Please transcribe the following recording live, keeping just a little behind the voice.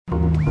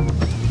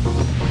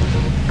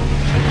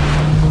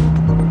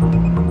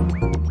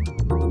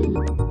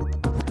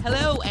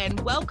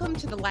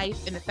Welcome to the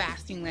Life in the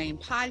Fasting Lane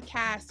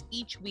podcast.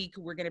 Each week,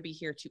 we're going to be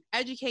here to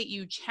educate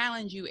you,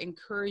 challenge you,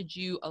 encourage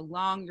you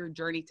along your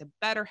journey to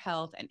better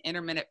health and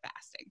intermittent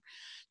fasting.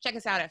 Check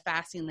us out at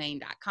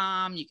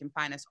fastinglane.com. You can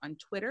find us on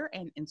Twitter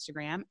and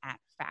Instagram at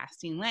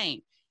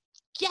fastinglane.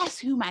 Guess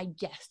who my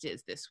guest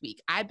is this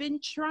week? I've been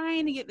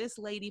trying to get this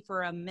lady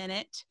for a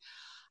minute.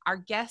 Our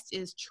guest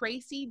is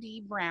Tracy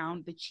D.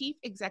 Brown, the Chief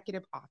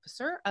Executive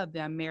Officer of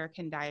the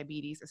American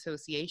Diabetes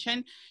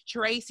Association.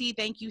 Tracy,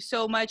 thank you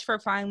so much for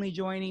finally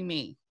joining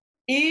me.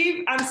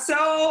 Eve, I'm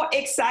so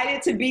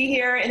excited to be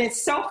here, and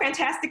it's so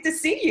fantastic to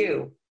see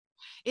you.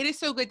 It is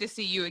so good to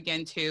see you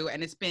again, too,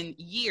 and it's been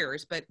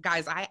years, but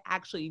guys, I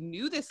actually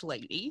knew this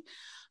lady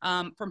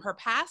from her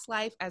past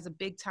life as a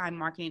big-time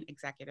marketing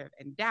executive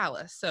in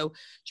Dallas. So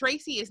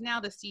Tracy is now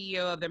the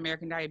CEO of the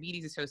American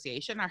Diabetes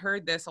Association. I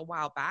heard this a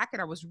while back,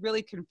 and I was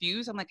really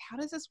confused. I'm like, how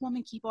does this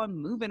woman keep on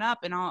moving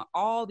up in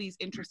all these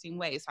interesting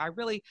ways? So I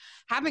really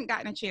haven't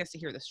gotten a chance to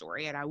hear the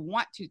story, and I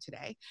want to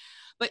today.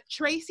 But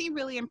Tracy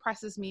really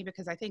impresses me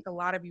because I think a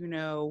lot of you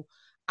know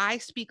I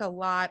speak a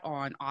lot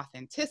on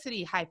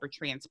authenticity,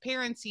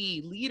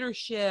 hyper-transparency,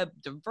 leadership,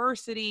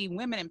 diversity,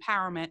 women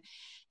empowerment,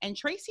 and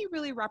Tracy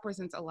really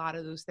represents a lot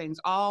of those things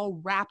all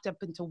wrapped up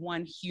into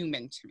one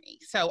human to me.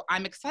 So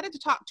I'm excited to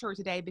talk to her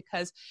today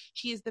because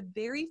she is the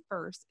very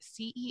first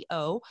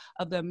CEO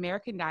of the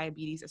American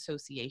Diabetes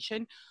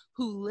Association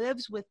who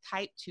lives with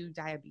type 2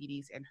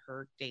 diabetes in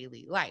her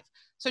daily life.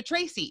 So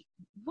Tracy,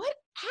 what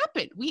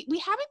happened? We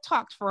haven't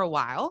talked for a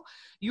while.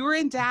 You were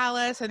in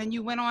Dallas and then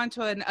you went on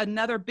to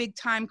another big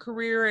time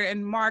career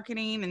in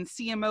marketing and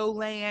CMO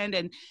land.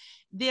 And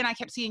then I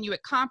kept seeing you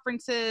at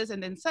conferences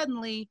and then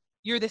suddenly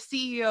you're the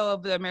CEO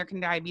of the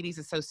American Diabetes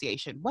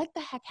Association. What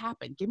the heck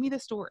happened? Give me the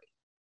story.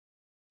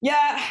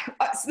 Yeah,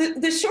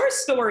 the short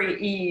story,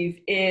 Eve,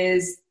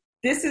 is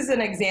this is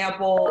an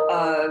example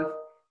of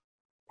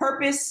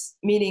purpose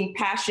meeting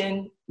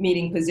passion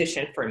meeting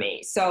position for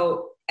me.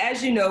 So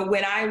as you know,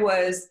 when I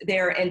was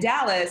there in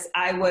Dallas,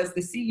 I was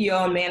the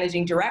CEO and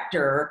managing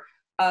director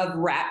of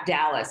Wrap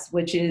Dallas,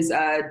 which is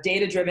a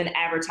data-driven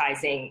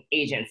advertising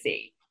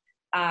agency.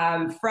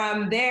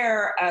 From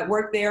there,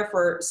 worked there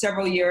for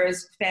several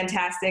years,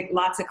 fantastic,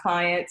 lots of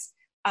clients.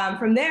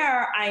 From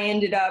there, I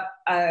ended up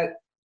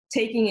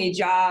taking a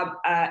job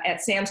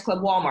at Sam's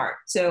Club Walmart.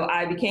 So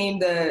I became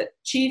the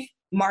chief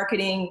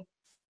marketing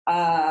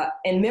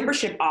and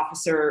membership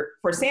officer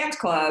for Sam's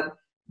Club,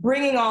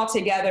 bringing all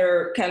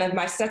together kind of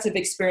my sets of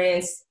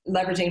experience,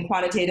 leveraging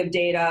quantitative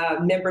data,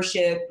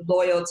 membership,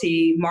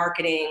 loyalty,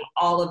 marketing,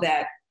 all of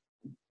that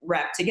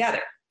wrapped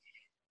together.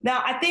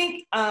 Now, I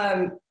think,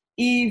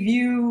 Eve,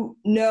 you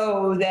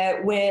know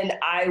that when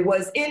I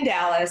was in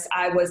Dallas,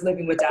 I was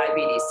living with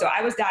diabetes. So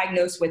I was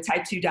diagnosed with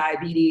type 2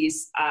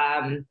 diabetes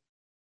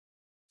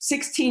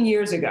 16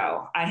 years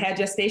ago. I had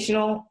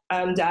gestational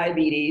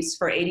diabetes.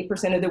 For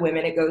 80% of the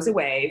women, it goes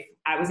away.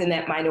 I was in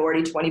that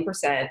minority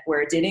 20%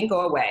 where it didn't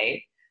go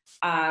away.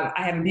 I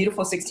have a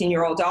beautiful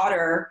 16-year-old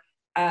daughter.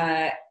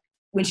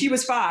 When she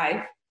was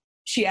 5,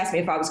 she asked me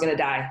if I was going to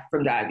die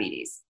from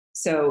diabetes.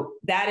 So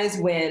that is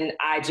when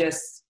I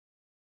just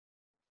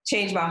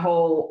changed my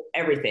whole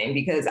everything,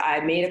 because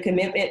I made a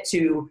commitment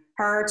to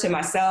her, to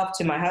myself,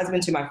 to my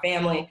husband, to my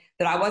family,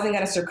 that I wasn't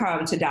going to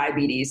succumb to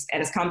diabetes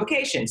and its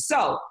complications.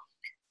 So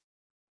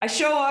I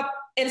show up,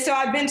 and so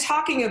I've been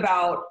talking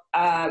about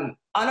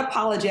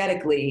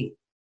unapologetically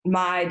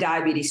my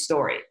diabetes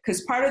story,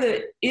 because part of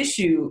the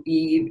issue,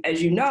 Eve,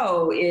 as you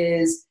know,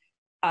 is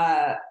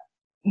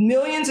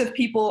millions of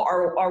people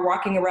are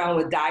walking around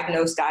with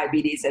diagnosed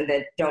diabetes and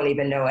that don't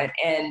even know it.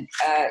 And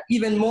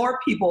even more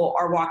people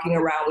are walking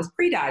around with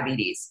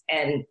prediabetes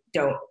and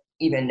don't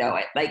even know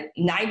it. Like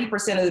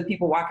 90% of the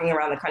people walking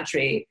around the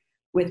country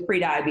with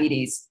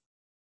prediabetes,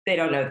 they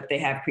don't know that they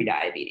have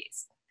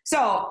prediabetes.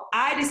 So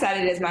I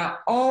decided, as my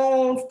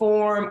own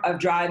form of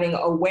driving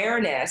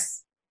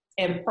awareness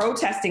and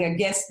protesting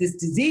against this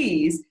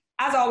disease,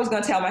 I was always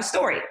going to tell my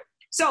story.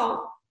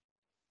 So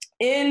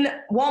in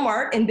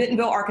Walmart in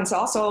Bentonville,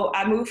 Arkansas, so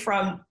I moved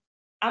from,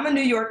 I'm a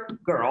New York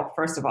girl,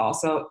 first of all.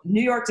 So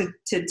New York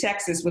to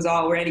Texas was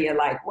already a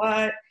like,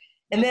 what?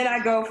 And then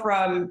I go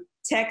from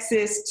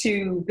Texas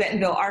to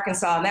Bentonville,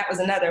 Arkansas, and that was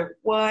another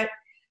what?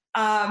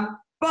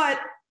 But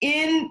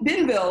in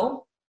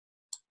Bentonville,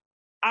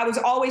 I was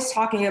always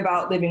talking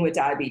about living with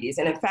diabetes.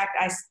 And in fact,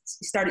 I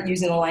started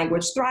using the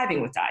language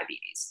thriving with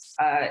diabetes,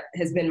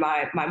 has been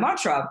my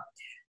mantra.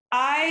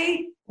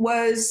 I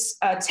was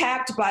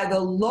tapped by the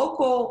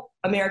local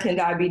American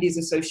Diabetes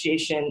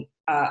Association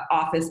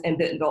office in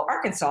Bentonville,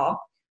 Arkansas,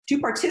 to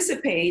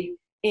participate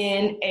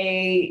in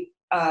a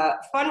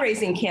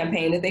fundraising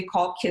campaign that they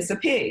call Kiss a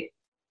Pig.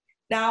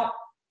 Now,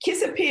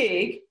 Kiss a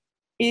Pig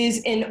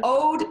is an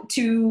ode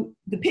to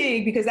the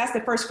pig because that's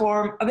the first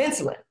form of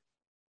insulin.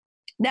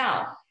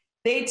 Now,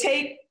 they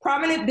take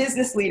prominent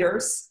business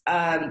leaders,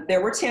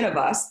 there were 10 of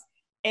us,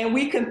 and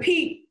we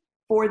compete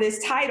for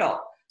this title.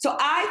 So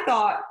I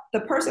thought the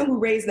person who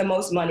raised the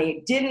most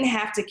money didn't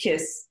have to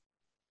kiss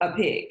a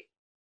pig.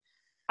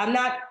 I'm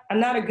not I'm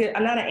not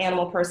an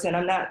animal person.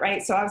 I'm not,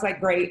 right? So I was like,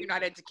 great. You're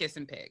not into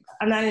kissing pigs.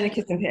 I'm not into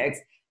kissing pigs.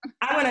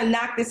 I'm going to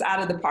knock this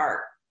out of the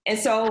park. And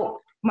so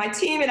my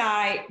team and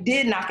I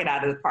did knock it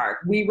out of the park.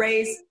 We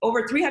raised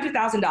over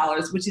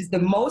 $300,000, which is the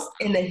most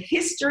in the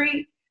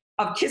history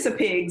of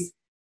Kiss-A-Pigs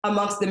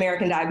amongst the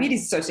American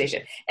Diabetes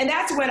Association. And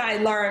that's when I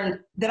learned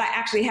that I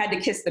actually had to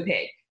kiss the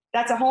pig.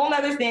 That's a whole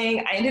nother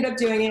thing. I ended up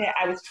doing it.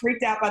 I was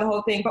freaked out by the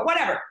whole thing, but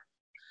whatever.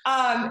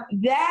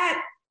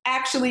 That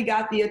actually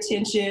got the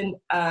attention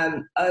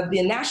of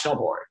the national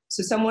board.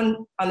 So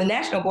someone on the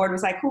national board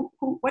was like,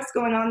 what's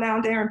going on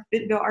down there in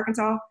Bentonville,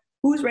 Arkansas?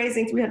 Who's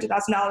raising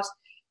 $300,000?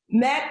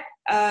 Met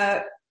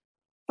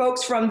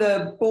folks from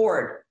the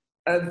board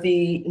of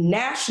the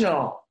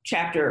national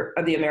chapter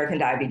of the American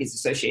Diabetes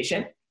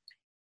Association.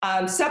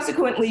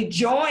 Subsequently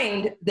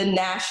joined the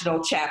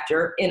national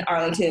chapter in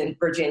Arlington,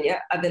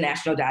 Virginia of the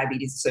National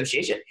Diabetes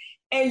Association.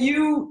 And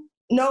you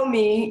know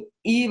me,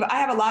 Eve, I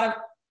have a lot of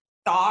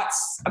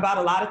thoughts about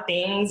a lot of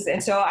things.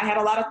 And so I had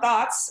a lot of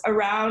thoughts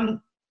around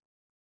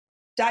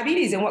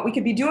diabetes and what we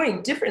could be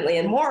doing differently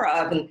and more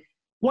of. And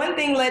one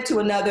thing led to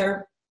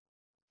another.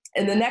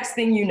 And the next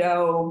thing you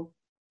know,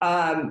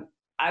 I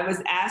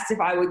was asked if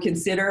I would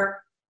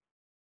consider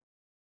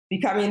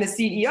becoming the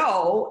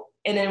CEO,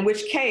 and in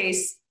which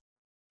case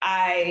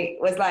I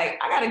was like,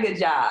 I got a good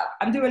job.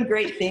 I'm doing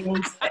great things.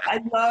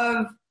 I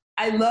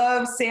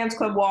love Sam's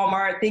Club,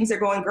 Walmart. Things are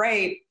going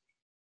great.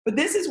 But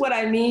this is what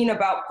I mean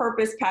about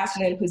purpose,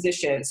 passion, and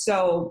position.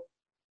 So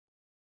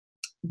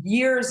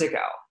years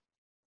ago,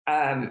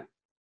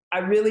 I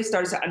really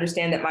started to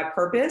understand that my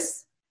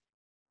purpose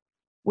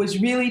was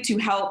really to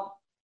help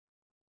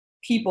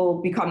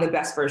people become the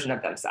best version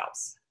of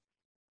themselves.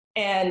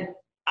 And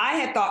I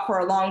had thought for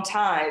a long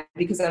time,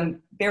 because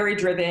I'm very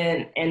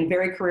driven and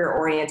very career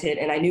oriented,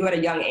 and I knew at a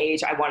young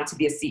age I wanted to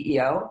be a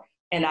CEO.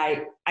 And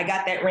I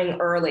got that ring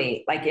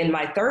early, like in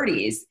my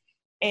 30s,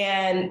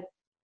 and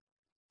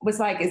was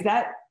like, is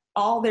that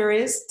all there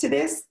is to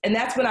this? And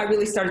that's when I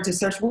really started to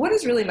search, well, what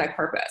is really my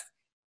purpose?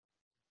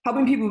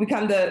 Helping people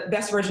become the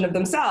best version of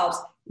themselves.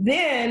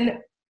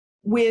 Then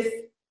with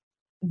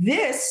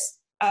this,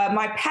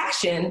 my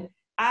passion,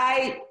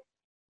 I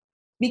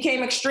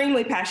became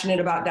extremely passionate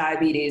about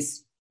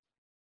diabetes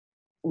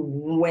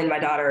when my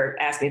daughter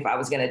asked me if I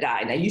was going to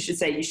die. Now, you should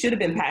say you should have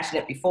been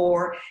passionate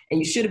before, and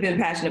you should have been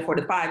passionate for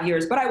the 5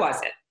 years, but I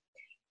wasn't.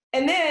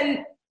 And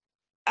then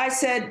I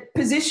said,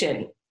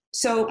 position.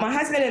 So my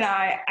husband and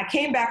I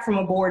came back from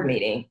a board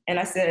meeting, and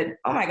I said,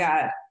 oh my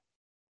God,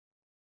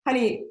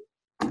 honey,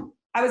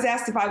 I was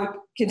asked if I would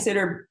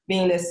consider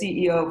being the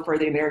CEO for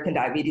the American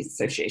Diabetes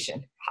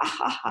Association. Ha,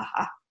 ha, ha,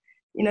 ha.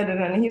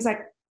 And he was like,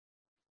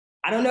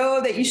 I don't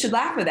know that you should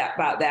laugh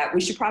about that.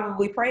 We should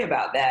probably pray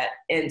about that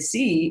and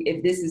see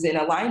if this is in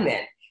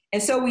alignment.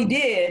 And so we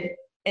did,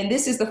 and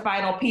this is the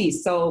final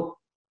piece. So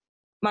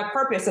my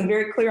purpose, I'm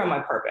very clear on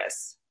my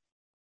purpose.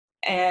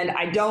 And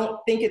I don't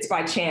think it's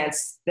by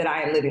chance that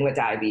I am living with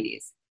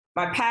diabetes.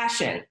 My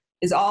passion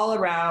is all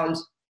around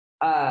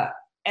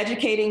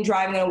educating,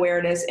 driving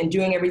awareness, and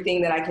doing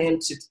everything that I can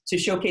to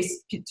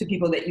showcase to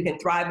people that you can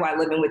thrive while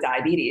living with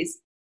diabetes.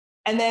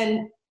 And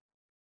then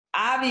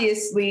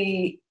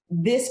obviously,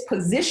 this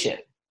position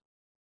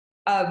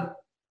of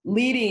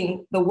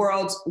leading the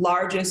world's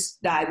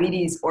largest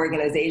diabetes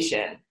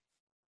organization,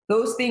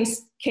 those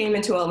things came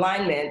into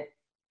alignment,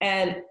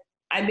 and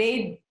I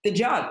made the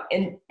jump.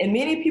 And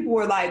many people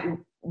were like,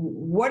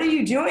 what are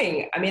you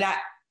doing? I mean, I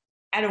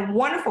had a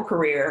wonderful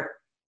career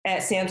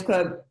at Sam's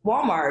Club,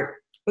 Walmart,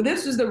 but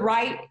this was the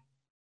right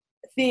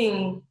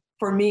thing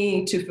for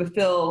me to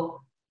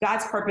fulfill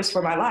God's purpose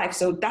for my life.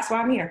 So that's why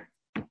I'm here.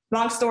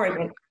 Long story,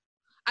 but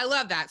I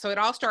love that. So it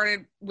all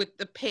started with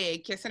the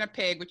pig, kissing a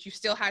pig, which you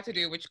still had to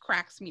do, which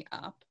cracks me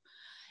up.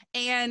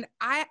 And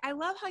I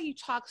love how you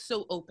talk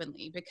so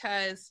openly,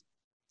 because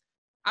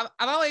I've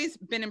always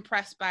been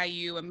impressed by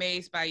you,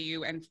 amazed by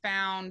you, and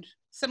found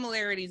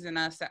similarities in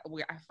us that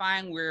I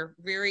find we're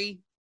very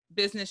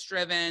business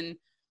driven,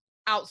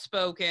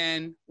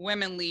 outspoken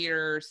women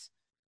leaders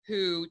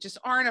who just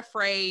aren't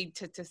afraid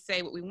to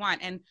say what we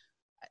want. And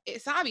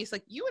it's obvious,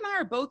 like, you and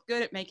I are both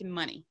good at making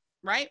money,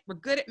 right? We're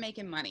good at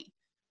making money.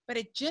 But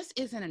it just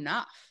isn't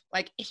enough.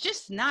 Like, it's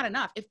just not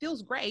enough. It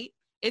feels great.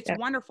 It's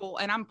wonderful.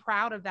 And I'm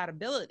proud of that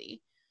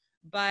ability.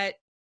 But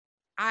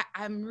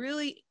I'm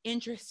really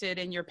interested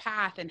in your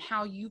path and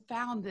how you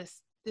found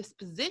this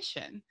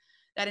position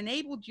that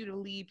enabled you to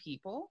lead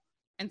people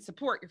and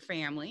support your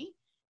family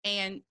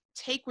and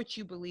take what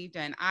you believed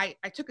in. I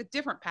took a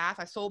different path.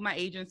 I sold my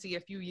agency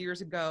a few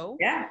years ago.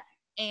 Yeah.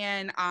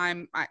 And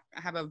I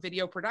have a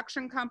video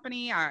production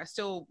company. I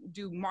still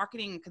do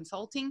marketing and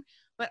consulting,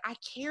 but I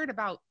cared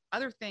about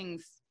other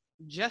things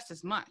just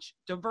as much: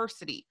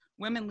 diversity,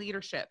 women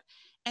leadership.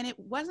 And it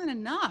wasn't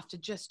enough to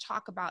just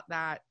talk about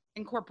that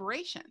in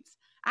corporations.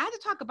 I had to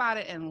talk about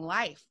it in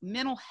life: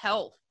 mental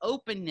health,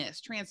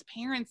 openness,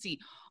 transparency,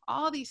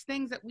 all these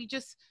things that we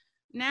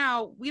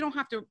don't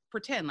have to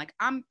pretend like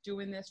I'm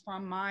doing this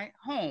from my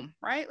home,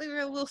 right? Like, we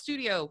have a little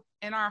studio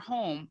in our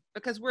home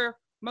because we're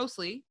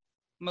mostly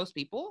most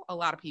people, a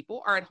lot of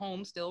people are at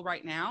home still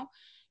right now.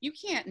 You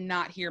can't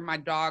not hear my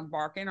dog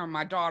barking or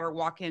my daughter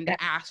walk in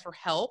to ask for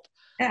help.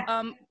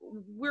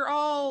 We're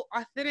all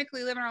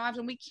authentically living our lives,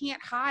 and we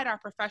can't hide our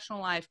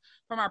professional life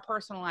from our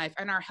personal life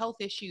and our health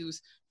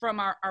issues from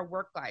our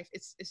work life.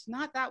 It's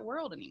not that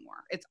world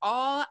anymore. It's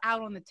all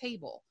out on the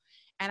table.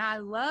 And I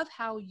love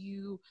how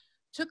you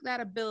took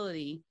that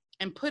ability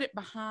and put it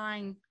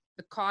behind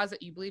the cause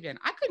that you believed in.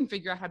 I couldn't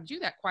figure out how to do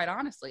that, quite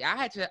honestly.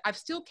 I've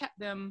still kept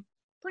them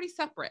pretty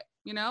separate.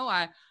 You know,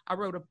 I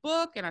wrote a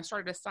book and I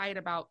started a site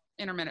about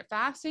intermittent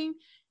fasting.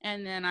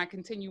 And then I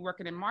continue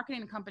working in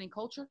marketing and company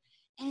culture.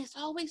 And it's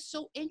always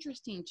so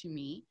interesting to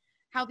me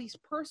how these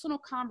personal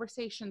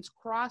conversations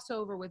cross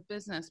over with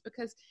business,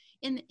 because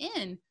in the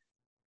end,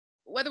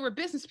 whether we're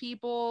business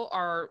people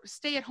or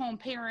stay-at-home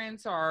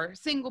parents or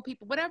single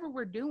people, whatever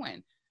we're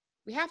doing,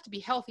 we have to be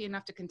healthy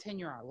enough to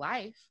continue our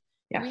life.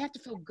 Yeah. We have to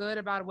feel good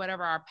about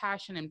whatever our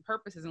passion and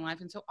purpose is in life.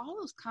 And so all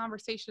those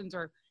conversations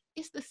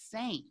it's the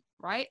same,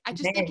 right? I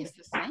just think it's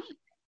the same.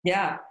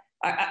 Yeah,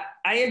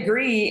 I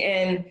agree.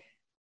 And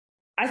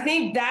I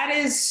think that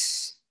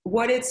is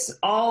what it's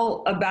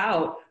all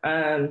about,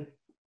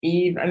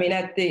 Eve. I mean,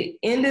 at the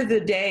end of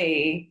the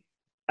day,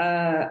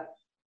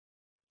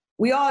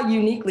 we all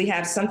uniquely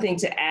have something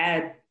to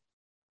add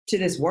to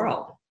this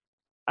world.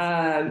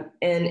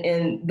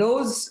 And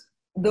those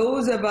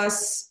of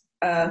us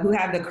who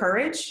have the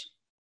courage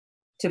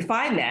to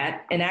find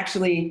that and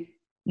actually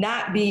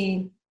not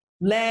be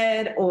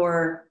led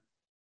or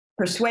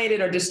persuaded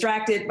or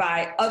distracted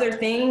by other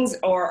things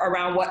or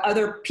around what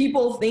other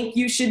people think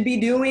you should be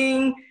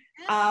doing.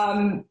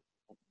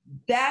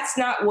 That's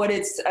not what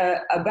it's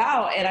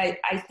about. And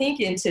I think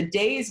in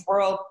today's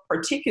world,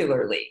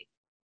 particularly,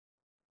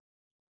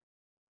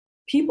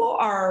 people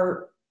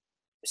are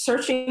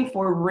searching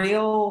for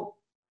real,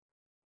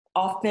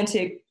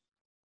 authentic,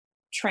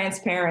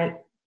 transparent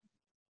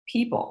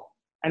people.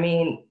 I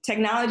mean,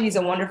 technology is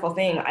a wonderful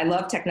thing. I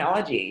love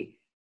technology.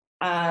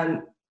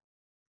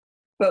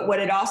 But what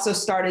it also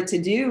started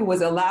to do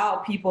was allow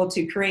people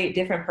to create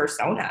different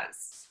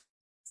personas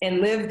and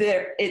live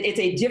it's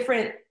a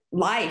different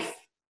life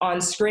on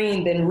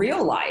screen than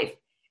real life.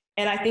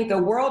 And I think the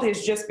world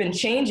has just been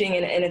changing.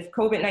 And if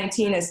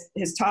COVID-19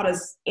 has taught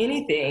us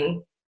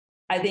anything,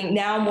 I think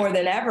now more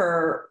than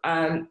ever,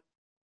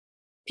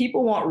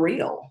 people want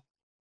real.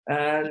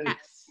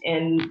 Yes.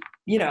 And,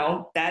 you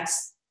know,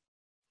 that's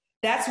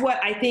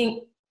what I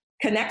think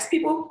connects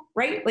people,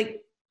 right?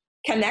 Like,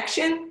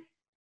 connection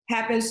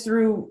happens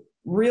through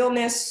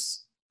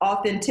realness,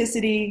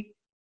 authenticity,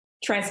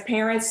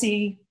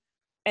 transparency.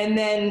 And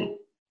then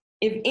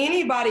if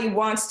anybody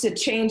wants to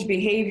change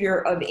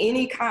behavior of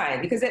any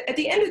kind, because at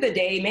the end of the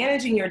day,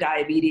 managing your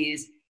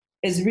diabetes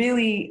is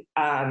really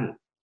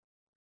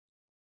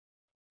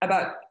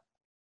about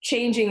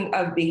changing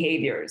of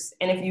behaviors.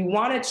 And if you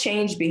want to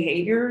change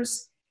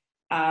behaviors,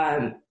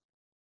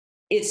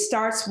 it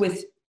starts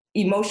with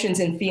emotions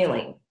and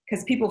feeling,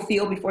 because people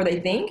feel before they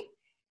think.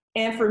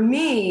 And for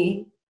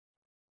me,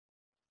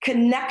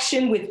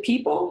 connection with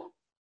people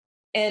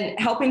and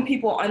helping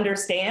people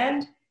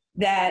understand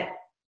that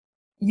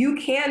you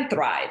can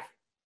thrive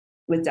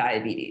with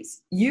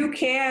diabetes. You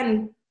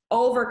can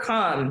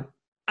overcome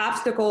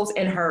obstacles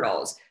and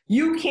hurdles.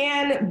 You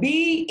can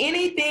be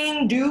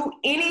anything, do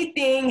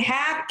anything,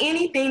 have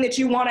anything that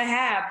you want to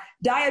have.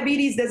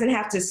 Diabetes doesn't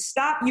have to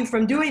stop you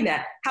from doing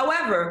that.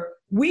 However,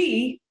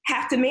 we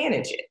have to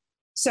manage it.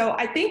 So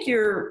I think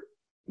you're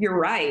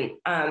right.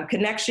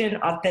 Connection,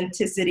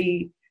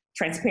 authenticity,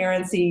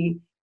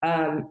 transparency.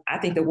 I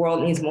think the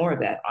world needs more of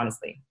that,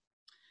 honestly.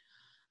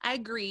 I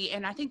agree.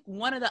 And I think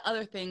one of the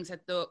other things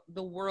that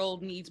the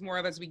world needs more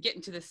of as we get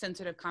into this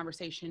sensitive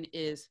conversation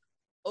is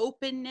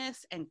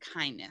openness and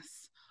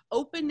kindness.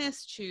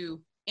 Openness to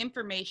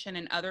information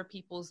and other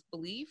people's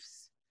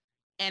beliefs,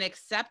 and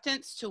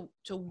acceptance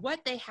to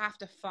what they have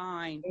to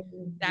find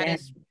that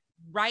is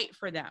right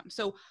for them.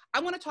 So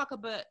I want to talk a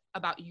bit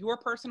about your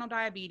personal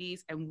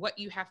diabetes and what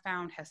you have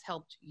found has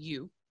helped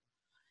you.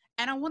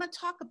 And I want to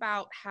talk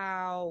about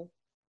how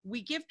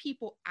we give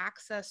people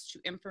access to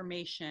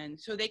information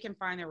so they can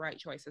find their right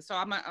choices. So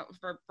I'm I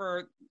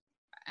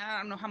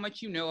don't know how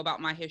much you know about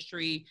my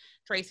history,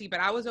 Tracy, but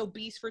I was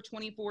obese for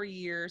 24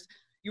 years.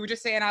 You were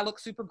just saying I look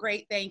super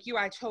great. Thank you.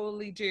 I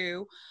totally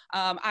do.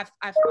 I've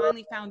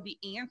finally found the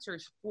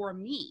answers for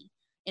me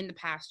in the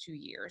past 2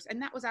 years.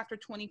 And that was after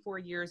 24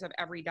 years of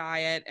every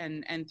diet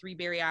and 3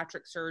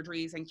 bariatric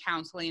surgeries and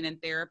counseling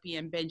and therapy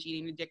and binge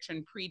eating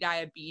addiction,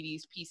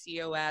 pre-diabetes,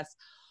 PCOS.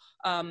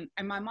 And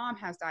my mom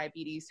has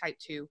diabetes type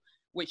 2,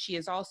 which she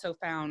has also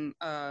found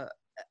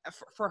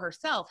for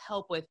herself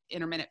help with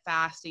intermittent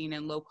fasting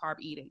and low carb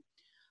eating.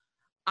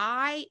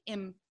 I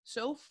am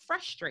so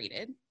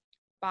frustrated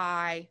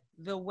by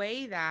the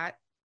way that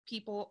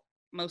people,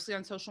 mostly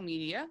on social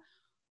media,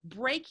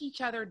 break each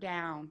other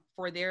down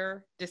for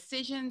their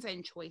decisions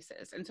and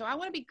choices. And so I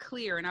want to be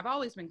clear, and I've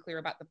always been clear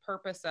about the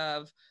purpose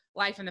of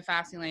Life in the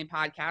Fasting Lane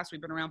podcast.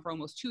 We've been around for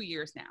almost 2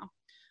 years now.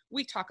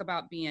 we talk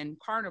about being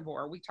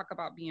carnivore, we talk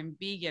about being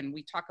vegan,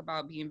 we talk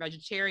about being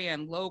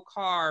vegetarian, low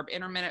carb,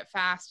 intermittent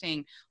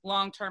fasting,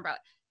 long-term,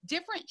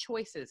 different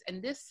choices.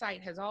 And this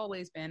site has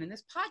always been, and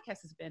this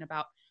podcast has been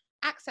about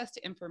access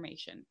to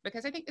information,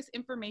 because I think this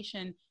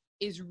information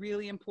is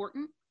really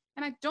important.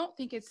 And I don't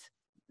think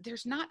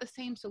there's not the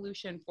same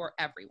solution for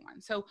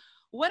everyone. So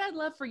what I'd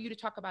love for you to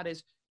talk about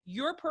is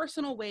your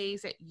personal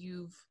ways that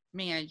you've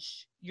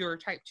managed your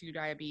type 2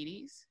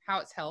 diabetes, how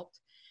it's helped.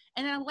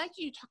 And then I'd like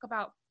you to talk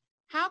about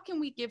how can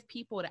we give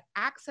people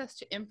access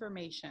to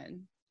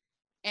information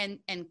and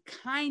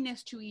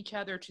kindness to each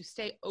other to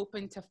stay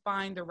open to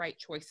find the right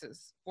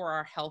choices for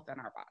our health and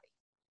our body.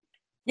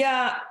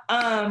 Yeah,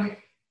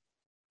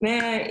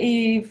 man,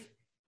 Eve,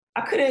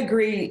 I couldn't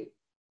agree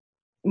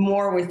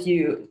more with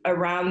you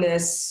around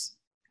this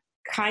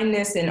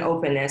kindness and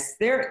openness.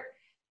 There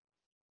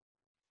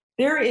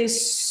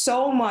is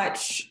so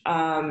much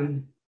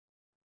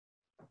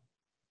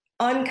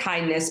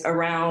unkindness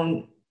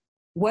around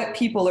what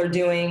people are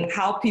doing,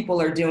 how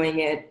people are doing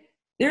it.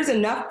 There's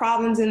enough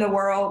problems in the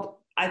world.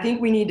 I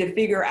think we need to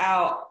figure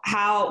out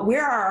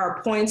where are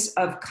our points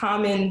of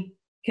common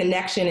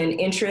connection and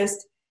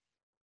interest,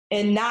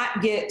 and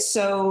not get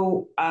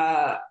so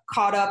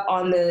caught up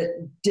on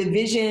the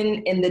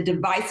division and the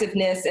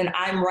divisiveness and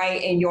I'm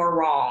right and you're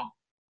wrong.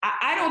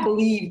 I don't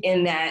believe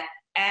in that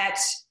at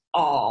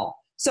all.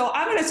 So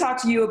I'm going to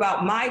talk to you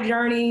about my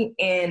journey.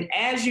 And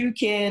as you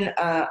can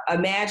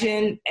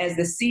imagine, as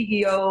the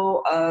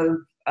CEO of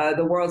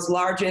the world's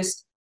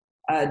largest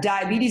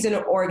diabetes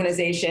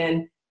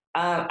organization,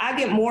 I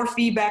get more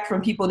feedback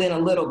from people than a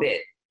little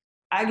bit.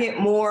 I get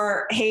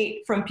more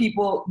hate from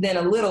people than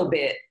a little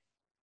bit.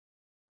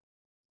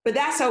 But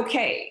that's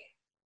okay.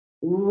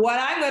 What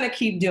I'm going to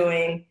keep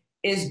doing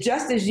is,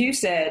 just as you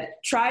said,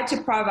 try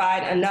to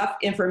provide enough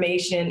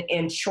information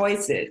and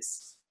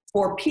choices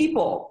for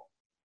people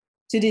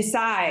to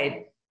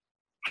decide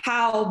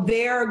how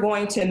they're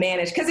going to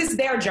manage, because it's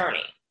their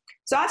journey.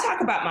 So I'll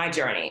talk about my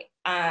journey.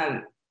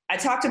 I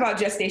talked about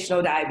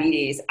gestational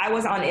diabetes. I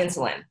was on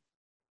insulin.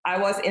 I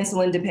was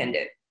insulin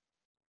dependent.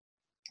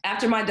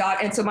 After my daughter,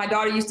 and so my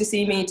daughter used to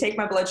see me take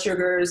my blood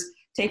sugars,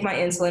 take my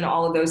insulin,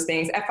 all of those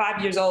things. At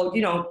 5 years old,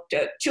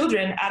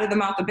 children out of the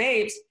mouth of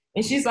babes.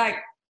 And she's like,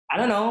 I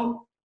don't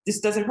know, this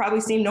doesn't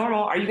probably seem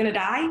normal. Are you going to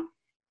die?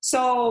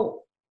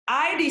 So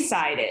I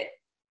decided,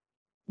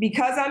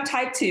 because I'm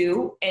type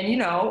 2, and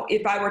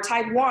if I were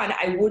type 1,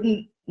 I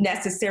wouldn't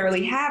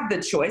necessarily have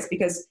the choice,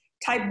 because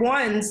type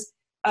 1s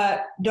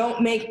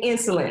don't make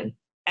insulin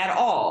at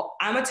all.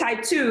 I'm a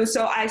type 2,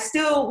 so I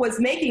still was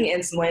making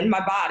insulin,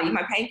 my body,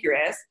 my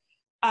pancreas.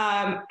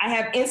 I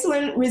have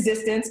insulin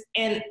resistance,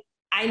 and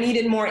I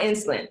needed more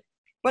insulin.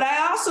 But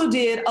I also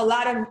did a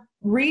lot of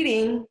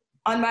reading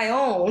on my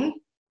own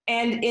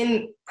and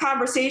in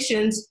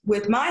conversations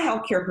with my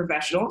healthcare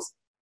professionals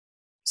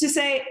to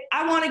say,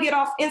 I want to get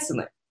off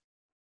insulin.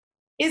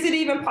 Is it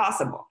even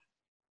possible?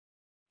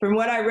 From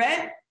what I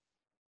read,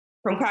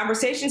 from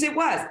conversations, it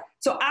was.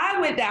 So I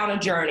went down a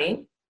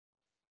journey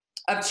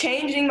of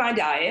changing my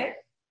diet,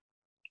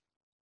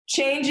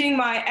 changing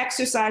my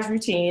exercise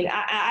routine.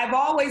 I've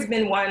always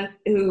been one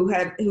who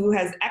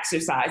has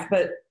exercised,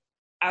 but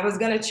I was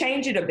going to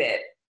change it a bit.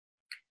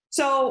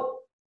 So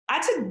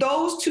I took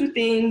those two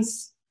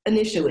things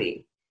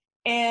initially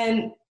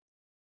and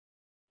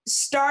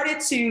started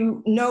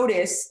to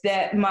notice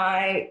that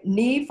my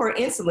need for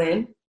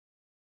insulin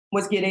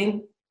was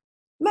getting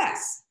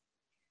less.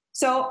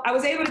 So I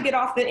was able to get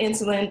off the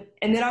insulin,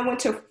 and then I went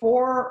to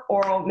 4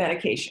 oral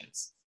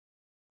medications.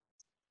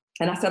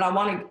 And I said, I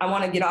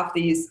want to get off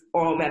these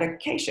oral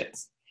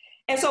medications.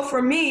 And so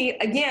for me,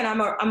 again,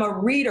 I'm a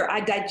reader. I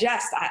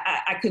digest.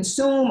 I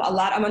consume a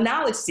lot. I'm a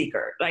knowledge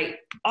seeker, like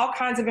all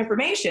kinds of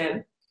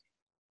information.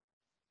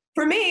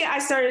 For me, I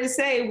started to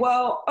say,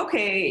 well,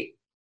 okay,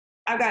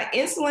 I've got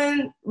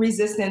insulin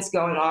resistance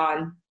going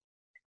on.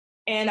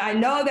 And I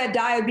know that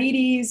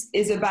diabetes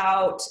is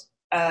about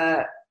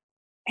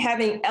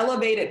having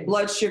elevated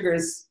blood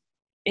sugars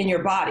in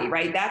your body,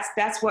 right?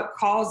 That's what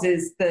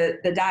causes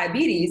the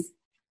diabetes.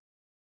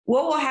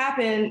 What will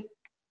happen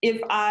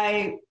if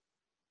I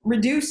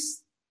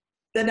reduce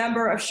the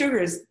number of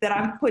sugars that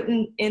I'm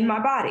putting in my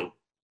body?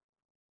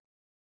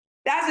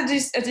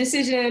 That's a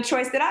decision and a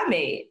choice that I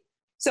made.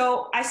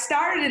 So I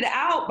started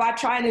out by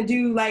trying to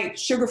do like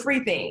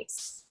sugar-free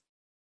things.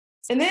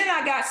 And then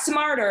I got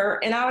smarter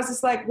and I was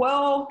just like,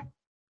 well,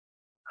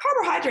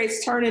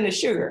 carbohydrates turn into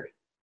sugar.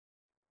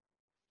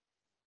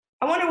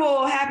 I wonder what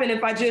will happen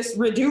if I just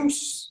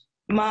reduce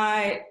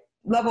my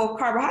level of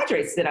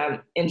carbohydrates that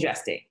I'm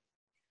ingesting.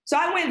 So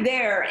I went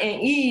there,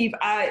 and Eve,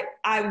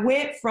 I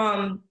went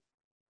from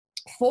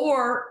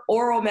 4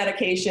 oral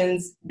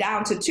medications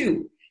down to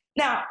 2.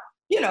 Now,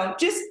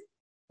 just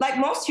like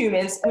most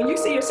humans, when you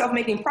see yourself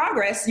making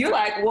progress, you're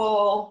like,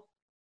 well,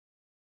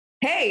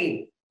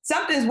 hey,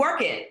 something's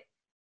working.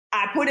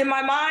 I put in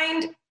my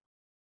mind,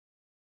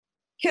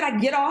 could I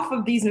get off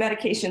of these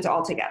medications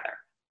altogether?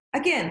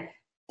 Again,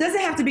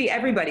 doesn't have to be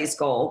everybody's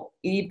goal,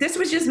 Eve. This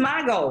was just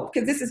my goal,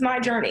 because this is my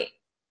journey.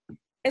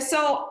 And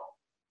so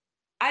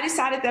I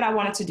decided that I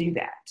wanted to do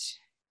that.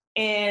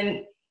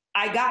 And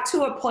I got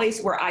to a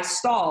place where I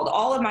stalled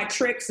all of my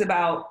tricks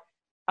about,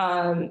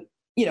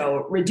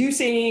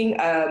 reducing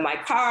my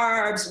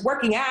carbs,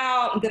 working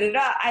out, and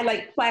I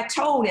like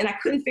plateaued and I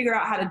couldn't figure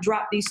out how to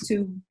drop these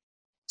two.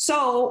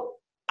 So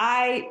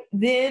I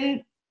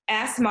then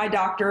asked my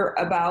doctor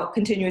about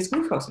continuous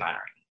glucose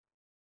monitoring.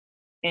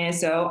 And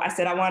so I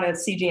said, I want a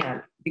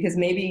CGM because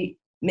maybe,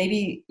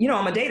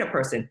 I'm a data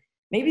person.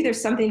 Maybe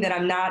there's something that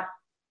I'm not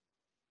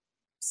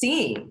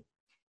seeing.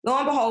 Lo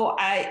and behold,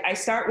 I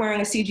start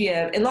wearing a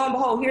CGM, and lo and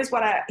behold, here's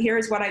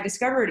what I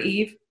discovered,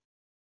 Eve.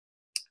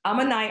 I'm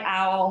a night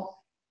owl.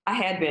 I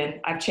had been.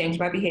 I've changed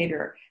my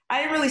behavior. I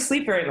didn't really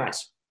sleep very much,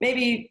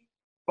 maybe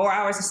 4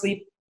 hours of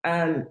sleep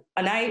a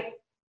night.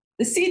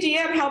 The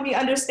CGM helped me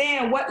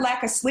understand what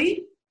lack of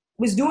sleep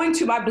was doing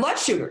to my blood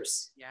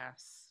sugars.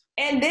 Yes.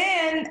 And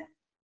then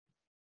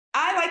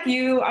I, like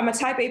you, I'm a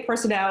type A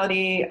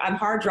personality. I'm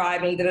hard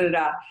driving,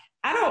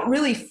 I don't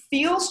really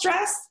feel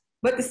stressed,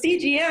 but the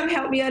CGM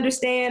helped me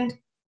understand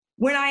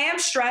when I am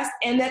stressed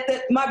and that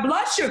my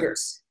blood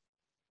sugars.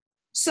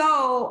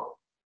 So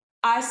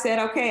I said,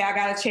 okay, I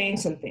got to change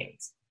some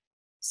things.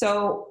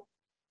 So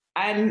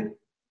I'm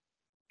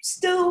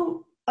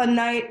still a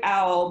night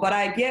owl, but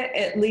I get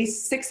at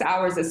least 6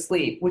 hours of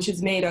sleep, which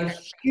has made a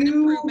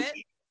huge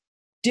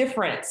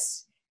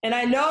difference. And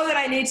I know that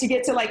I need to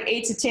get to like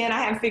 8 to 10.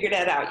 I haven't figured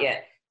that out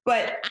yet,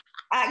 but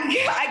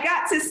I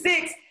got to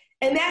 6,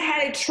 and that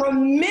had a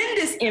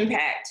tremendous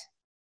impact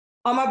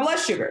on my blood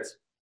sugars.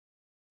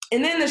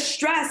 And then the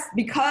stress,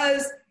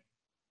 because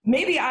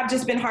maybe I've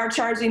just been hard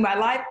charging my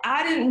life.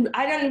 I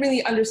didn't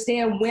really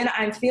understand when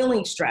I'm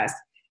feeling stressed.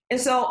 And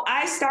so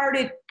I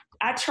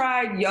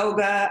tried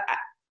yoga.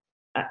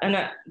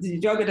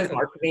 Yoga doesn't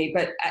work for me,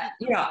 but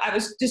I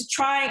was just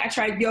trying. I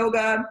tried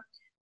yoga.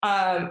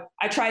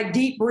 I tried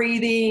deep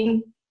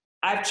breathing.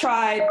 Now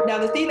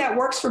the thing that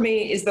works for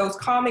me is those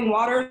calming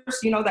waters,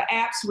 the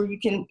apps where you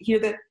can hear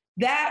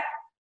that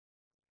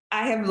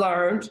I have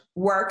learned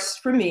works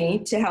for me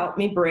to help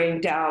me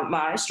bring down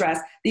my stress.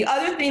 The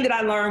other thing that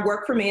I learned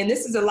worked for me, and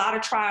this is a lot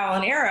of trial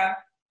and error,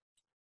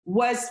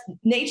 was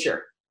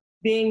nature,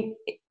 being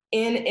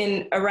in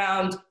and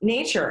around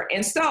nature.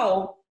 And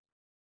so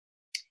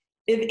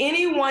if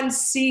anyone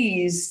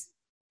sees,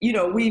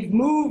 we've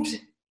moved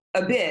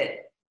a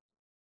bit,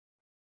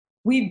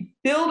 we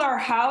build our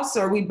house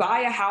or we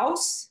buy a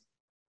house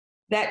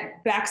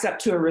that backs up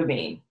to a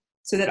ravine,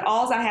 so that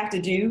all I have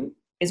to do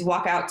is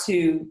walk out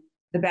to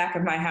the back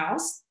of my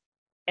house,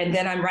 and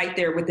then I'm right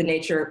there with the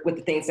nature, with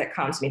the things that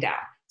calms me down.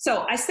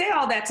 So I say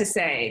all that to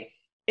say,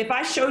 if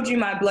I showed you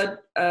my blood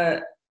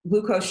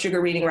glucose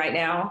sugar reading right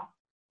now,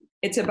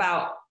 it's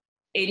about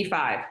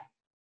 85.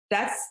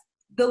 That's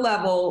the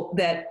level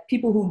that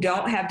people who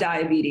don't have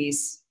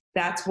diabetes,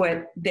 that's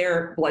what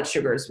their blood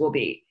sugars will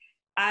be.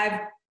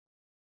 I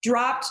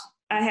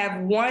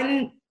have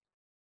one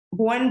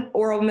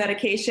oral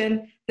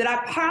medication that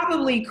I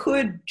probably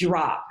could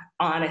drop,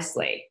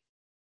 honestly,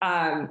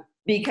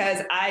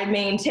 because I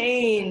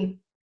maintain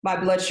my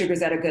blood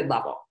sugars at a good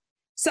level.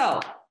 So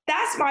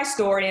that's my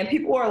story. And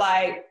people are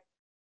like,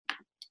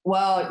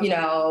 well,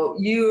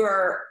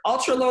 you're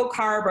ultra low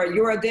carb, or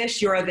you're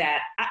this, you're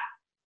that.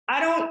 I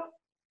don't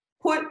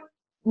put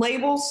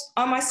labels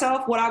on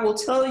myself. What I will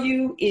tell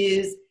you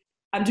is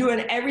I'm doing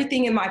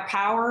everything in my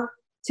power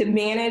to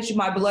manage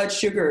my blood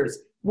sugars.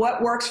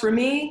 What works for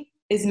me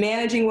is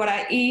managing what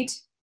I eat,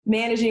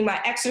 managing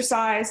my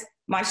exercise,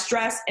 my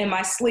stress, and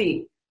my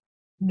sleep.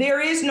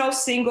 There is no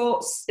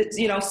single,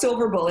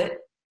 silver bullet.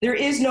 There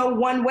is no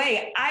one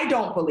way. I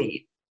don't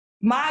believe.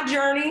 My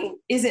journey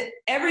isn't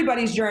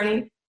everybody's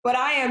journey, but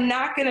I am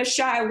not going to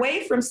shy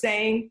away from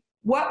saying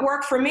what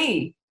worked for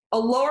me. A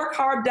lower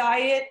carb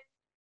diet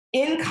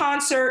in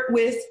concert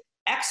with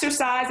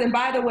exercise. And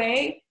by the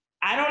way,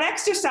 I don't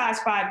exercise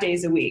 5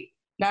 days a week.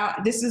 Now,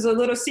 this is a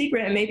little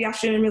secret, and maybe I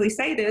shouldn't really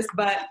say this,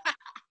 but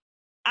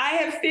I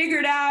have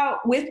figured out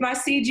with my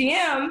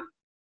CGM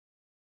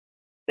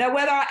that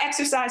whether I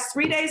exercise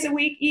 3 days a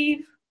week,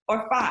 Eve,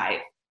 or 5,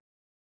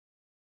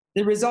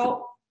 the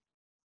result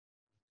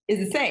is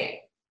the same.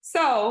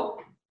 So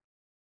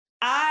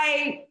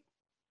I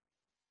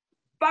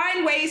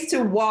find ways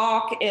to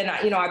walk, and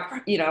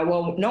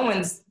no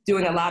one's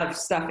doing a lot of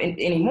stuff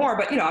anymore,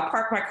 but I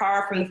park my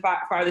car from the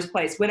farthest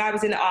place. When I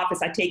was in the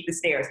office, I take the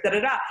stairs,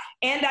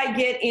 and I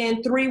get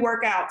in 3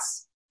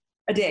 workouts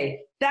a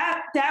day.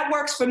 That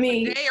works for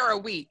me. A day or a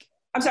week?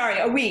 I'm sorry,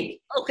 a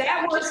week. Okay.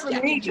 That works for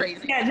me.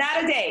 Yeah,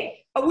 not a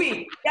day, a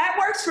week. That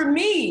works for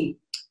me,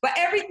 but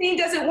everything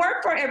doesn't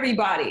work for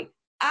everybody.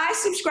 I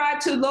subscribe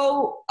to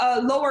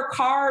lower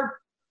carb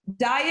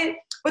diet,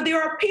 but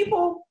there are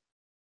people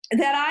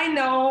that I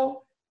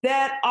know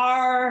that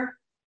are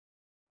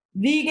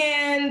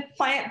vegan,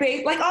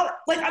 plant-based.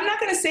 I'm not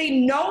going to say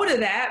no to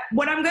that.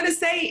 What I'm going to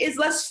say is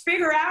let's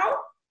figure out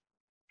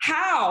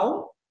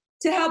how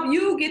to help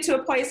you get to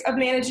a place of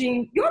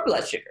managing your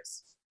blood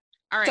sugars.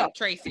 All right, so,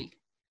 Tracy,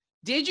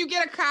 Did you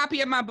get a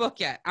copy of my book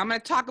yet? I'm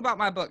going to talk about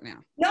my book now.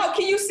 No,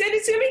 can you send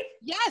it to me?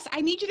 Yes, I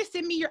need you to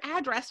send me your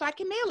address so I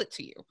can mail it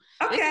to you.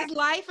 Okay. This is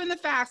Life in the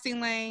Fasting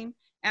Lane,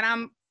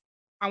 and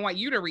I want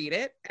you to read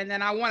it, and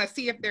then I want to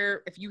see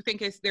if you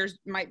think there's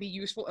might be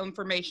useful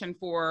information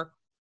for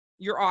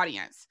your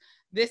audience.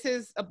 This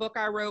is a book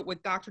I wrote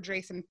with Dr.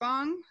 Jason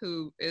Fung,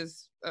 who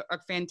is a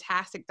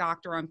fantastic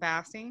doctor on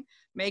fasting.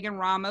 Megan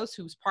Ramos,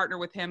 who's partnered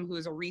with him, who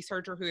is a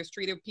researcher who has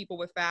treated people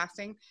with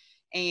fasting.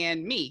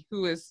 And me,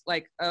 who is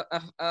like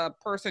a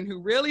person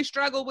who really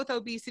struggled with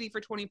obesity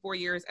for 24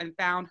 years and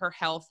found her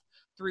health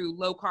through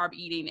low carb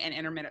eating and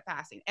intermittent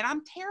fasting. And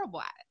I'm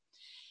terrible at it.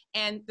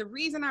 And the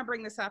reason I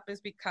bring this up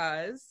is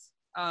because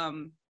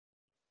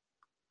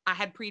I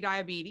had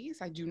pre-diabetes.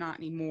 I do not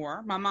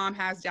anymore. My mom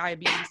has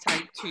diabetes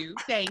type 2.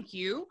 Thank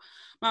you.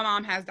 My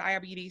mom has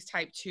diabetes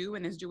type 2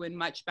 and is doing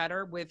much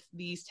better with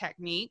these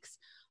techniques.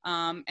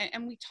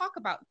 And we talk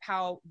about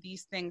how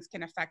these things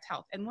can affect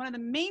health. And one of the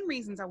main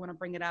reasons I want to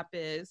bring it up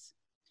is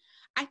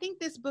I think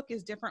this book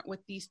is different with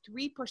these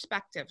 3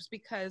 perspectives,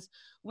 because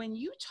when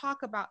you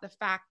talk about the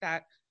fact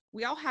that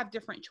we all have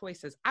different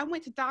choices. I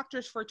went to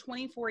doctors for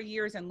 24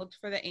 years and looked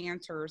for the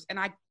answers, and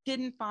I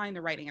didn't find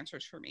the right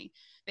answers for me.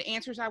 The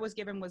answers I was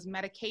given was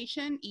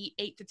medication, eat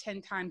 8 to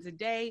 10 times a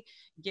day,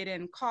 get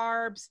in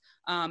carbs,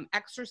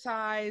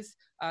 exercise,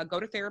 go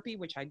to therapy,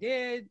 which I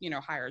did,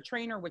 hire a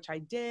trainer, which I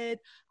did.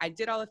 I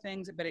did all the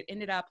things, but it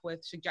ended up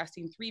with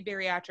suggesting 3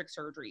 bariatric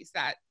surgeries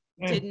that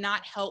did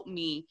not help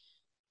me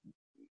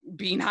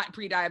be not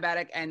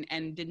pre-diabetic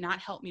and did not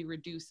help me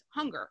reduce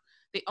hunger.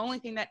 The only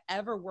thing that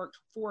ever worked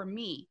for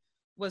me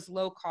was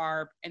low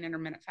carb and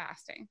intermittent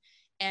fasting.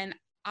 And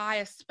I,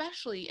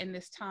 especially in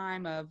this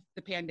time of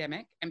the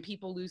pandemic and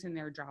people losing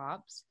their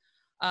jobs,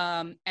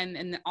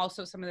 and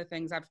also some of the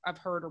things I've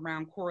heard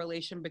around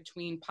correlation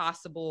between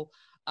possible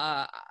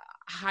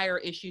higher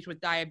issues with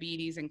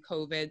diabetes and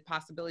COVID,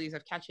 possibilities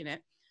of catching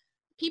it.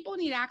 People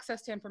need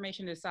access to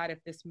information to decide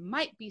if this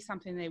might be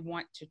something they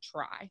want to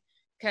try,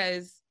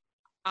 because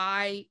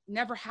I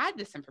never had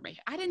this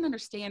information. I didn't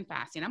understand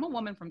fasting. I'm a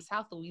woman from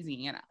South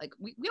Louisiana. Like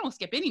we don't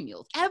skip any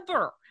meals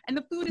ever. And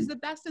the food is the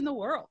best in the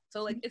world.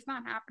 So like, it's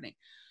not happening.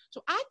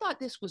 So I thought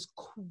this was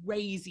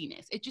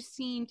craziness. It just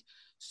seemed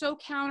so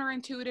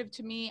counterintuitive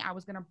to me. I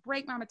was going to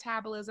break my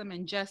metabolism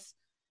and just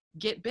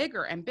get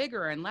bigger and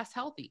bigger and less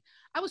healthy.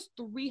 I was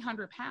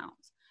 300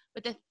 pounds.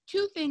 But the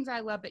 2 things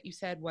I love that you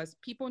said was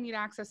people need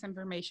access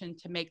information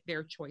to make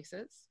their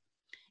choices.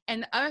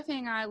 And the other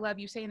thing I love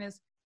you saying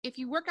is, if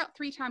you work out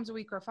 3 times a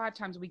week or 5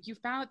 times a week, you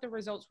found that the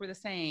results were the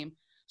same.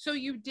 So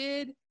you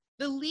did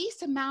the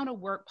least amount of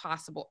work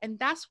possible. And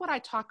that's what I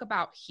talk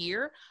about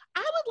here. I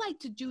would like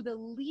to do the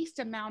least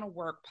amount of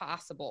work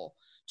possible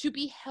to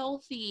be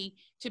healthy,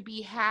 to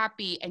be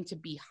happy, and to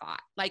be hot.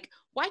 Like,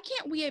 why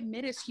can't we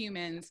admit as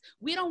humans,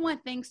 we don't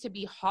want things to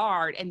be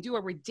hard and do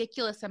a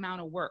ridiculous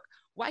amount of work?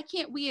 Why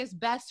can't we as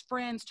best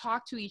friends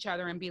talk to each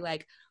other and be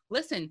like,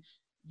 listen,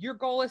 your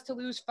goal is to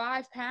lose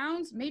 5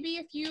 pounds. Maybe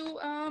if you,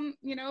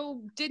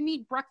 didn't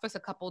eat breakfast a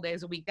couple of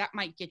days a week, that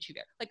might get you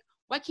there. Like,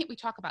 why can't we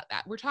talk about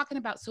that? We're talking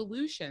about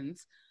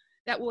solutions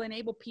that will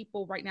enable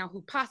people right now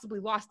who possibly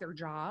lost their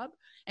job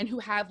and who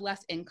have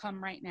less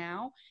income right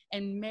now,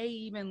 and may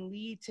even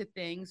lead to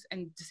things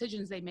and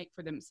decisions they make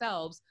for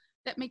themselves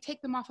that may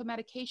take them off of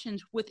medications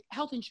with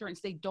health insurance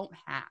they don't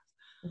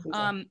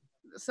have.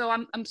 So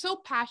I'm so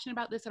passionate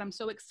about this, and I'm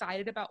so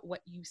excited about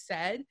what you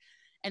said.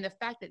 And the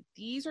fact that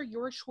these are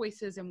your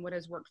choices and what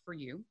has worked for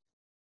you,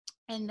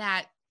 and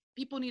that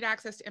people need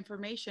access to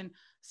information,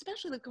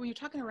 especially like when you're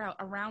talking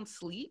around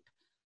sleep.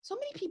 So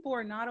many people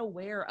are not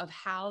aware of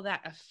how that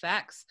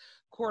affects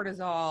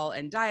cortisol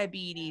and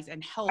diabetes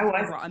and health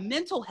overall, and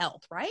mental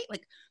health, right?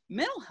 Like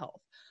mental health.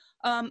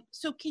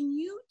 So can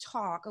you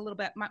talk a little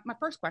bit? My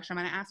first question,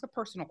 I'm going to ask a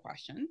personal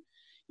question.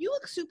 You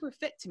look super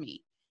fit to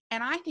me.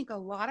 And I think a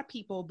lot of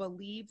people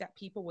believe that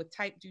people with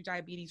type 2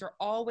 diabetes are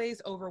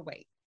always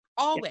overweight.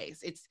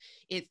 Always.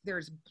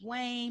 There's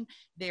blame,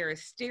 there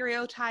is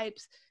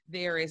stereotypes,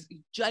 there is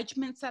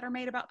judgments that are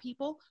made about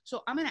people.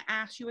 So I'm going to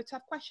ask you a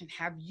tough question.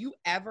 Have you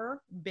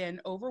ever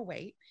been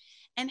overweight?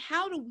 And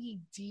how do we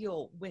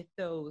deal with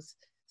those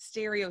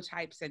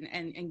stereotypes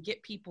and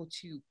get people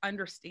to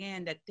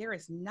understand that there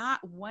is not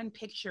one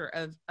picture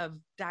of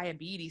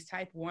diabetes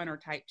type 1 or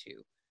type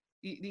 2?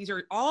 These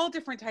are all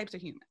different types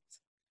of humans.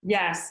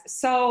 Yes.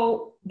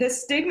 So the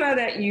stigma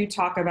that you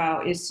talk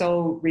about is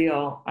so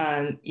real,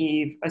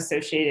 Eve,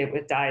 associated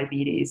with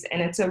diabetes.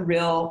 And it's a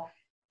real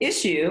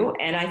issue.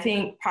 And I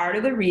think part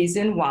of the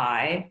reason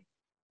why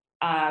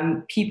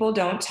people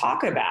don't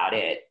talk about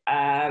it,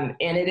 and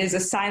it is a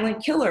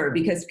silent killer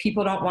because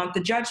people don't want the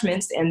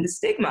judgments and the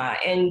stigma.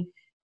 And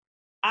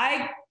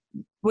I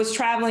was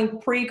traveling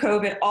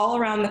pre-COVID all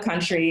around the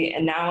country,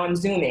 and now I'm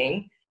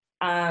Zooming,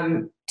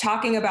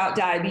 talking about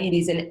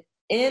diabetes, and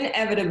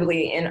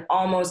inevitably in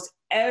almost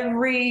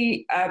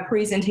every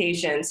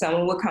presentation,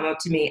 someone would come up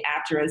to me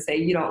after and say,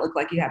 you don't look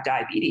like you have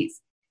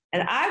diabetes.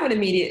 And I would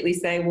immediately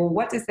say, well,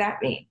 what does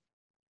that mean?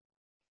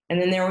 And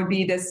then there would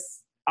be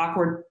this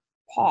awkward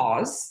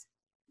pause.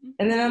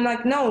 And then I'm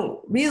like,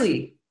 no,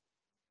 really,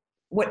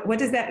 what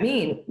does that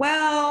mean?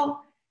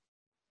 Well,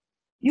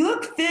 you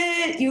look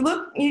fit, you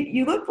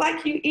look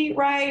like you eat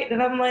right.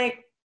 And I'm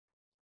like,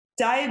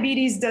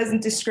 diabetes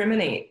doesn't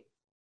discriminate.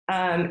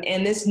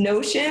 And this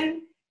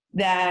notion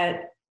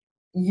that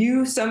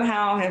you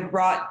somehow have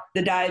brought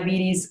the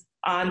diabetes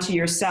onto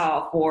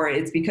yourself, or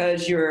it's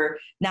because you're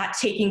not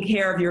taking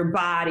care of your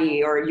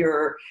body, or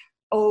you're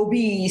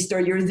obese, or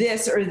you're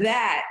this or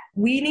that,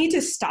 we need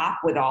to stop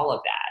with all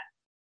of that.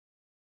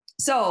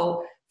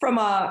 So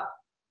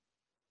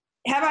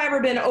have I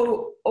ever been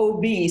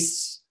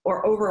obese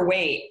or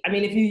overweight? I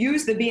mean, if you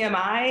use the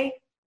BMI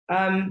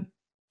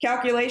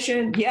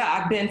calculation, yeah,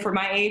 I've been, for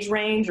my age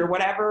range or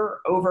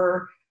whatever,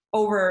 over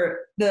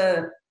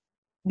the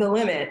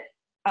limit.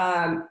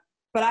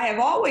 But I have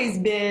always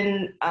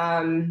been,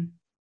 I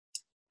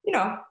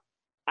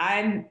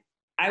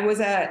was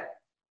a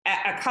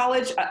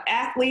college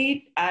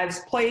athlete.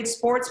 I've played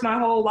sports my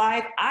whole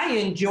life. I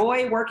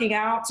enjoy working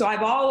out. So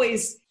I've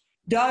always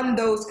done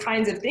those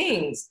kinds of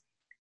things.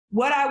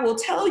 What I will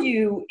tell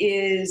you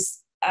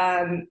is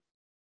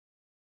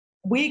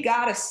we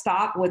got to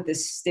stop with the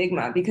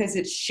stigma, because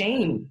it's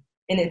shame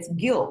and it's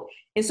guilt.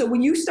 And so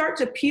when you start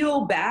to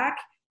peel back,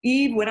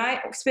 Eve, when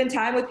I spend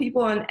time with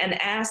people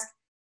and ask,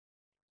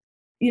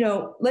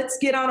 let's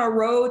get on a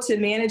road to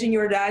managing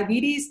your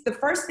diabetes, the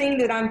first thing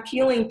that I'm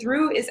peeling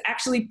through is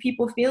actually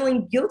people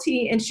feeling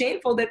guilty and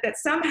shameful that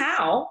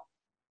somehow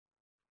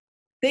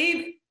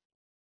they've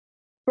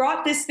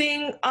brought this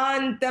thing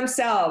on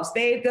themselves.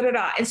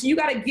 And so you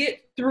got to get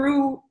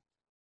through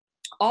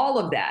all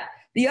of that.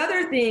 The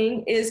other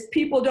thing is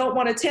people don't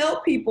want to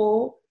tell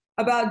people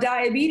about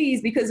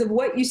diabetes because of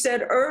what you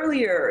said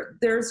earlier.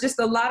 There's just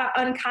a lot of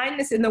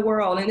unkindness in the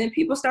world. And then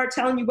people start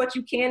telling you what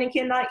you can and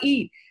cannot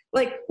eat.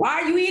 Like, why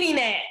are you eating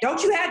that?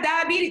 Don't you have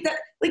diabetes?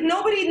 Like,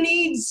 nobody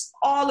needs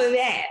all of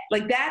that.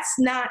 Like, that's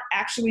not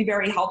actually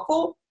very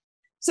helpful.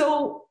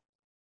 So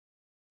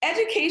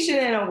education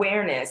and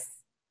awareness,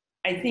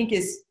 I think,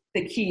 is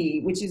the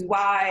key, which is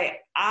why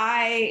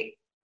I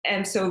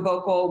am so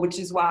vocal, which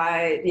is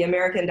why the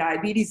American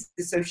Diabetes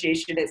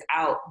Association is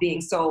out being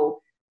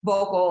so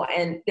vocal.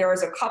 And there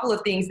was a couple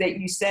of things that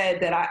you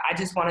said that I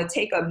just want to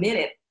take a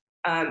minute,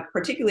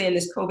 particularly in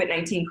this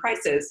COVID-19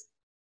 crisis.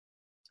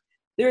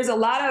 There's a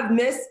lot of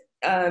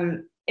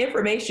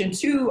misinformation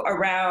too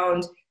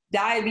around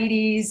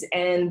diabetes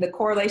and the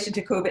correlation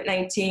to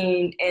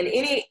COVID-19 and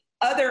any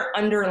other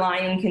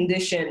underlying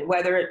condition,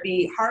 whether it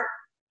be heart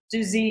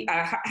disease,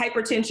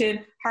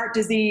 hypertension, heart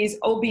disease,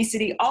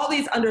 obesity, all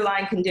these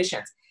underlying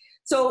conditions.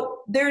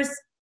 So there's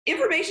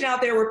information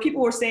out there where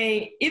people were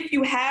saying, if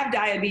you have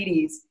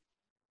diabetes,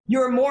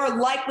 you're more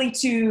likely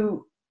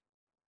to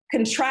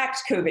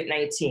contract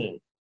COVID-19.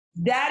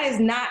 That is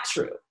not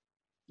true.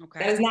 Okay.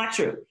 That is not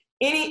true.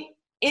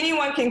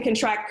 Anyone can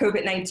contract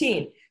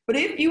COVID-19, but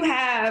if you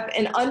have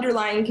an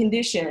underlying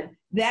condition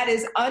that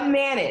is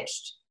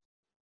unmanaged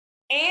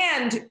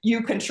and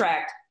you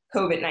contract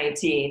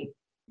COVID-19,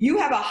 you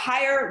have a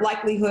higher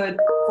likelihood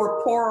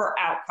for poorer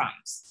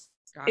outcomes.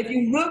 If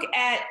you look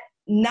at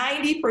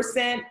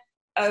 90%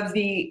 of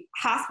the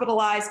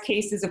hospitalized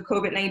cases of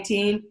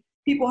COVID-19,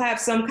 people have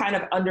some kind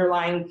of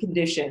underlying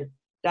condition,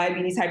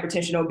 diabetes,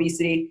 hypertension,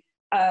 obesity.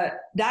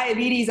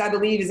 Diabetes, I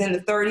believe, is in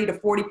the 30 to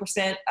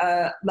 40%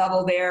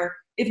 level there.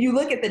 If you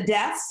look at the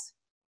deaths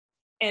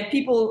and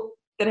people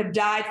that have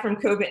died from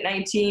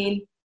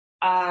COVID-19,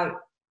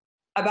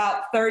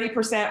 about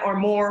 30% or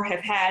more have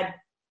had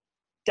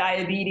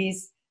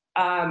diabetes.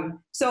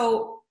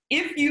 So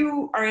if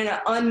you are in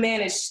an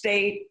unmanaged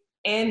state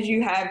and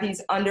you have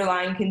these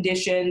underlying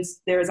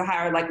conditions, there is a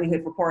higher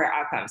likelihood for poorer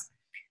outcomes.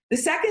 The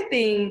second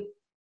thing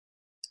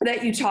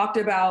that you talked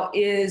about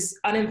is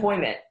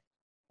unemployment,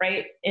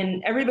 right?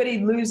 And everybody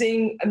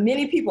losing,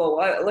 many people,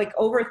 like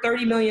over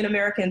 30 million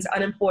Americans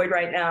unemployed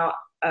right now,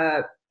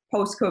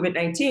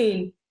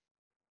 post-COVID-19.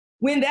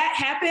 When that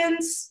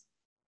happens,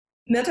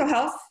 mental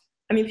health,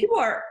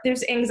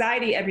 there's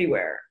anxiety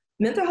everywhere.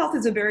 Mental health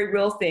is a very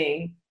real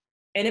thing,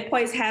 and it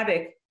plays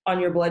havoc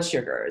on your blood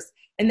sugars.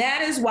 And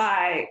that is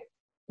why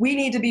we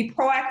need to be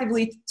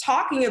proactively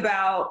talking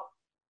about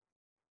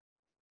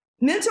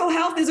mental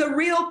health is a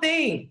real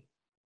thing.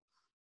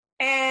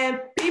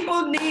 And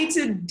people need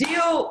to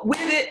deal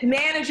with it,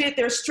 manage it,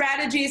 their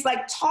strategies,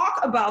 talk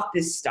about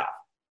this stuff.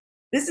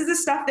 This is the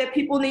stuff that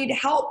people need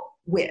help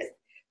with.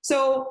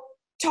 So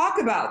talk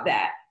about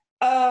that.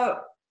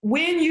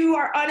 When you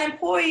are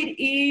unemployed,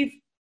 Eve,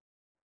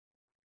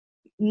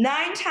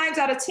 9 times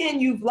out of 10,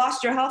 you've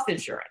lost your health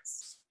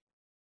insurance.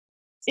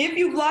 If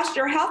you've lost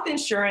your health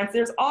insurance,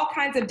 there's all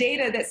kinds of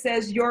data that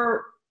says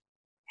your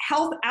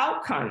health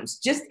outcomes,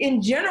 just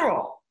in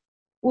general,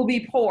 will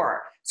be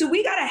poor. So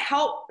we got to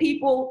help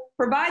people,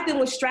 provide them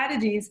with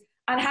strategies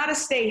on how to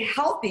stay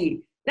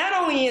healthy, not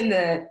only in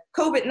the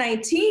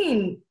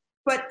COVID-19,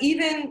 but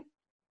even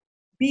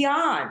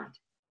beyond.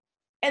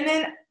 And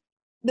then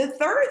the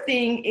third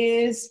thing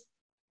is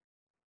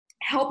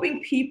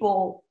helping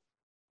people.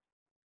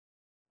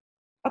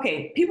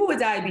 Okay, people with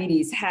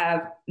diabetes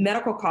have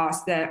medical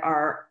costs that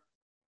are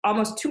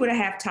almost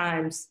 2.5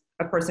 times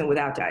a person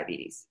without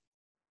diabetes.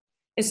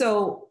 And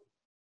so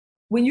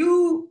when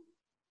you,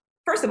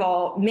 first of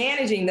all,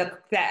 managing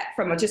that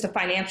from just a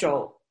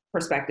financial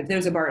perspective,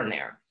 there's a burden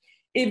there.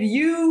 If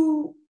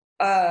you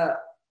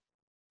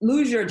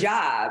lose your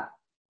job,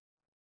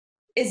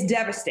 it's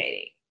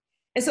devastating.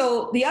 And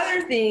so the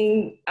other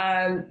thing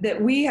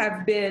that we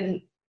have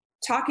been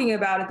talking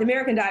about at the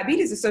American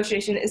Diabetes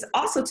Association is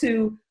also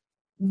to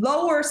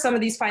lower some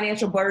of these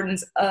financial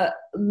burdens,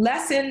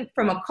 lessen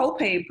from a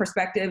copay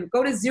perspective,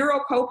 go to zero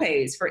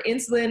copays for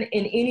insulin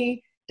and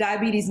any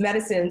diabetes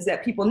medicines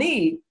that people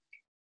need.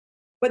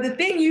 But the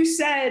thing you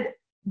said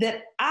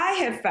that I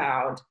have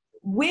found,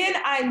 when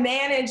I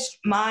managed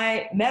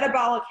my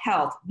metabolic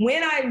health,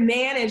 when I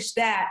managed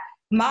that,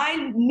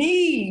 my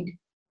need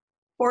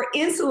for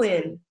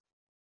insulin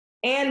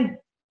and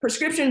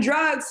prescription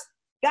drugs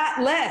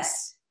got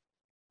less.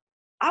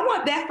 I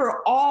want that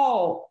for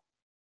all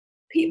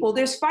people.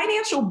 There's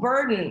financial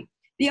burden.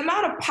 The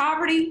amount of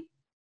poverty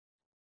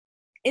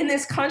in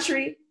this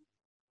country,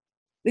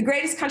 the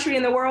greatest country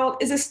in the world,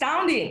 is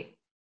astounding.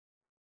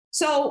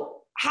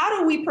 So how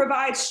do we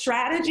provide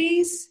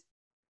strategies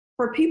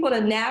for people to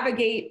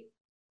navigate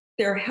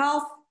their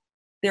health,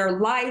 their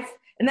life?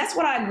 And that's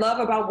what I love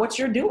about what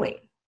you're doing.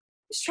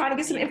 Just trying to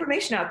get some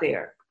information out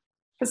there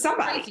for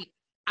somebody. Crazy.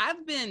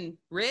 I've been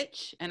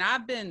rich and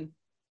I've been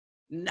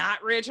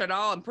not rich at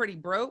all. I'm pretty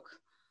broke.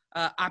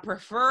 I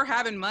prefer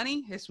having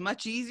money. It's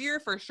much easier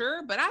for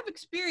sure, but I've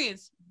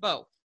experienced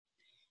both.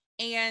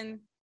 And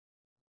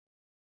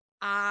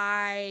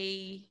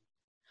I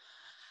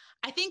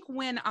think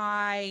when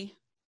I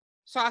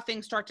saw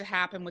things start to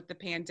happen with the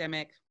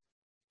pandemic,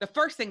 the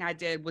first thing I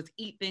did was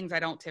eat things I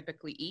don't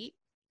typically eat.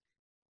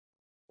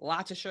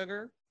 Lots of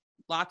sugar,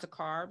 lots of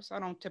carbs. I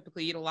don't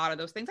typically eat a lot of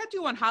those things. I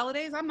do on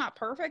holidays. I'm not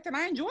perfect and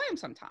I enjoy them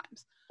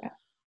sometimes. Yeah.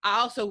 I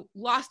also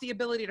lost the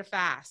ability to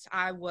fast.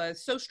 I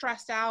was so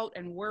stressed out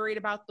and worried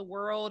about the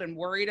world and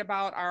worried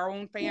about our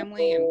own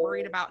family and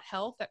worried about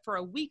health that for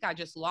a week I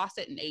just lost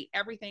it and ate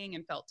everything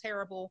and felt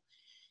terrible.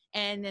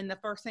 And then the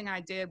first thing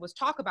I did was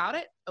talk about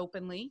it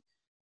openly,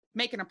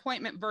 make an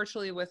appointment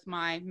virtually with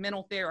my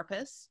mental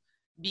therapist,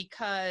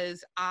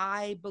 because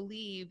I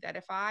believe that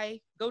if I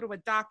go to a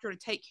doctor to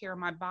take care of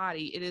my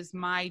body, it is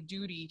my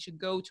duty to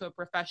go to a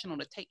professional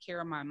to take care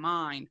of my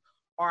mind,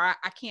 or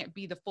I can't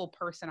be the full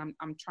person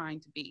I'm trying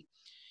to be.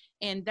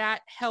 And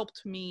that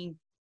helped me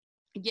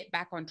get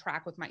back on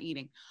track with my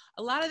eating.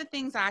 A lot of the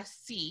things I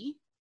see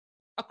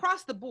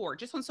across the board,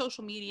 just on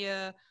social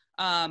media,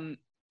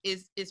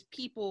 is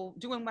people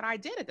doing what I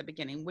did at the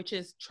beginning, which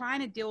is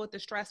trying to deal with the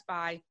stress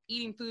by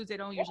eating foods they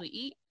don't usually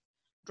eat,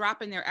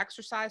 dropping their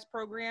exercise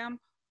program,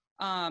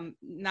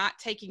 not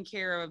taking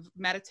care of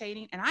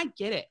meditating. And I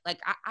get it. Like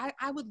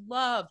I would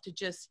love to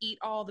just eat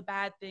all the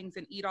bad things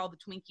and eat all the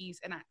Twinkies.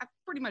 And I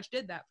pretty much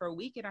did that for a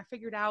week. And I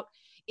figured out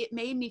it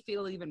made me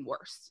feel even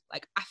worse.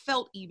 Like I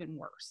felt even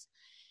worse.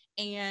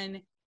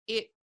 And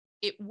it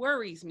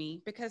worries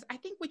me, because I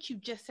think what you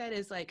just said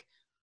is like,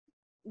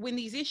 when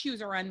these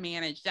issues are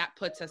unmanaged, that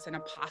puts us in a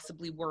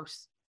possibly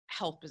worse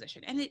health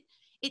position. And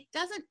it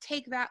doesn't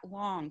take that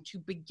long to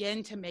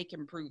begin to make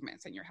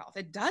improvements in your health.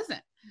 It doesn't.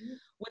 Mm-hmm.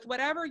 With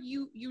whatever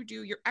you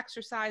do, your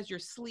exercise, your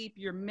sleep,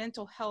 your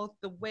mental health,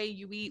 the way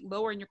you eat,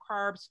 lowering your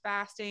carbs,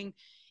 fasting,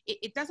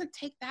 it doesn't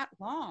take that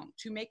long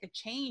to make a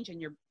change in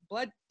your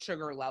blood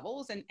sugar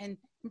levels and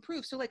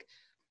improve. So like,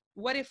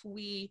 what if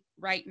we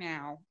right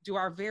now do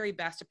our very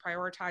best to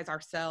prioritize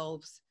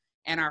ourselves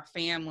and our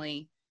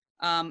family,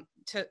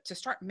 to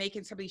start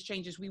making some of these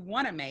changes we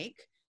want to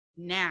make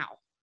now?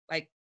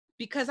 Like,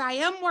 because I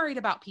am worried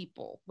about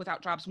people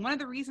without jobs. One of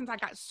the reasons I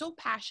got so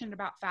passionate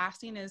about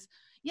fasting is,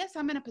 yes,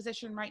 I'm in a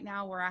position right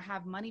now where I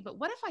have money, but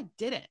what if I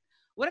didn't?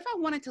 What if I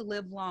wanted to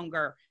live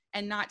longer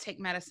and not take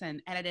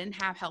medicine and I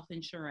didn't have health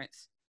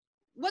insurance?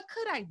 What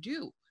could I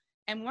do?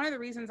 And one of the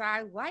reasons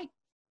I like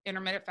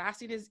intermittent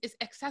fasting is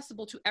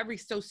accessible to every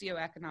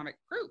socioeconomic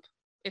group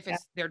if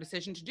it's their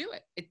decision to do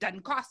it. It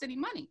doesn't cost any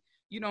money.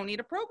 You don't need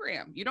a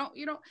program. You don't,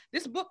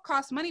 this book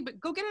costs money, but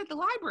go get it at the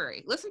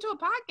library. Listen to a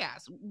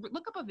podcast,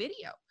 look up a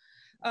video.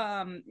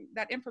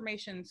 That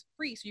information's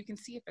free so you can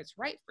see if it's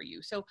right for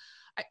you. So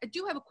I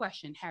do have a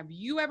question. Have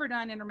you ever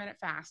done intermittent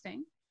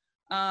fasting?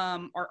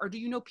 Or do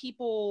you know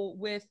people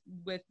with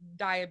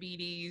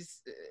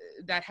diabetes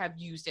that have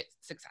used it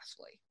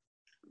successfully?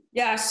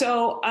 Yeah,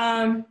 so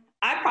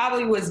I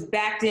probably was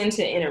backed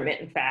into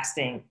intermittent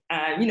fasting.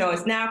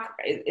 It's now,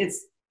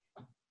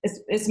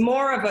 it's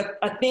more of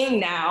a thing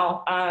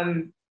now.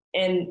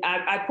 And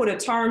I put a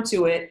term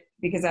to it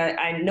because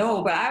I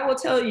know, but I will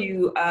tell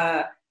you,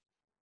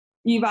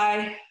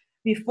 Eva,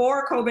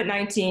 before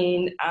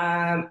COVID-19,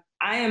 I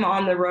am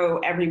on the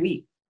road every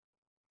week.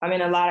 I'm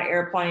in a lot of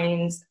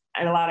airplanes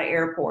and a lot of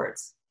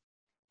airports.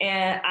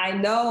 And I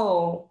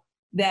know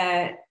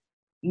that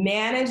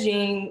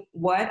managing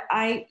what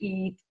I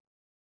eat,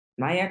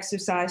 my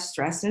exercise,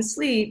 stress, and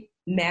sleep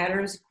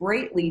matters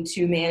greatly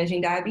to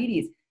managing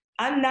diabetes.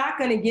 I'm not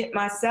going to get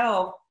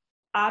myself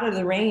out of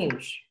the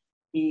range,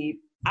 Eve.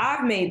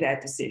 I've made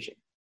that decision.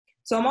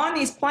 So I'm on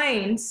these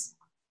planes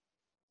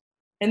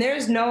and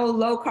there's no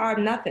low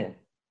carb, nothing.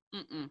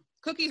 Mm-mm.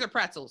 Cookies or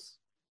pretzels?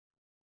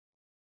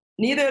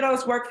 Neither of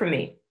those work for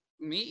me.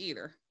 Me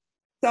either.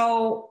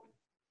 So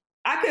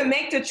I could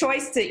make the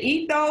choice to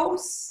eat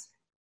those.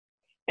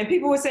 And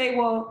people would say,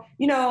 well,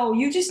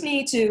 you just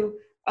need to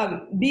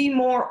be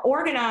more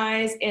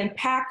organized and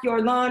pack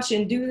your lunch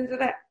and do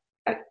that.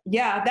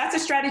 Yeah, that's a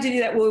strategy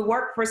that will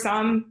work for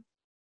some,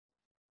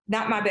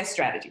 not my best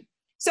strategy.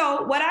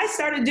 So what I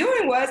started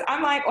doing was,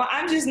 I'm like, well,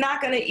 I'm just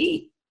not going to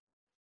eat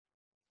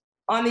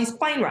on these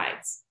plane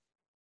rides.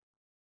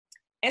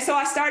 And so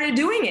I started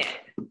doing it.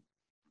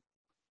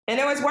 And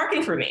it was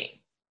working for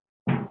me.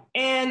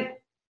 And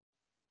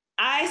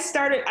I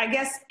started, I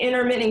guess,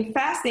 intermittent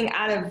fasting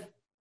out of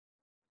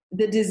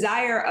the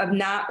desire of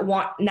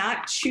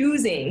not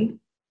choosing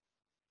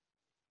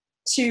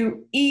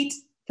to eat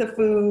the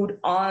food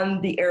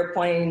on the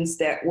airplanes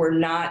that were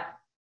not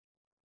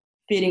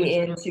fitting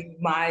into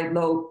my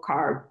low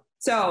carb.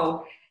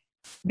 So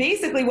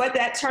basically what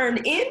that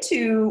turned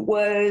into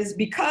was,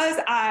 because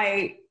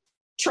I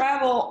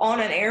travel on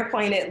an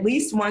airplane at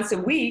least once a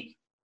week,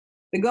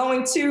 the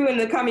going to and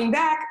the coming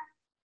back,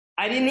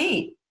 I didn't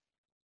eat.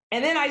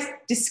 And then I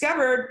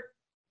discovered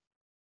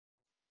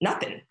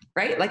nothing,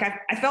 right? Like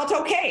I felt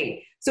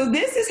okay. So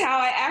this is how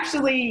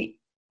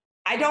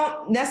I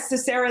don't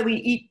necessarily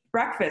eat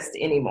breakfast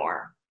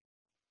anymore,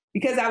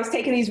 because I was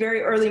taking these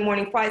very early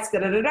morning flights,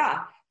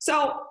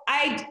 So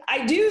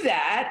I do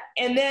that.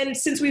 And then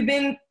since we've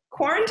been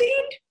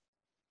quarantined,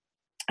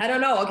 I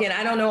don't know. Again,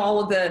 I don't know all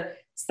of the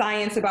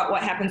science about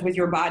what happens with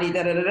your body,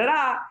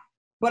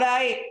 but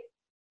I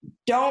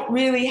don't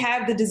really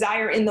have the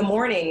desire in the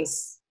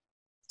mornings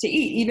to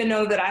eat, even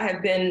though that I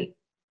have been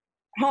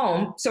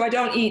home. So I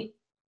don't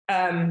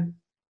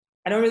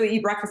really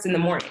eat breakfast in the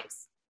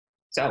mornings.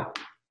 So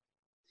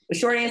the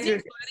short answer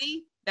is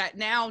funny that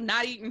now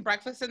not eating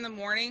breakfast in the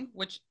morning,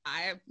 which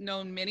I have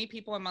known many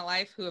people in my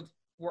life who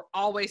were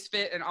always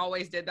fit and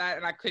always did that,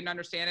 and I couldn't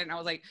understand it. And I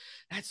was like,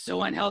 that's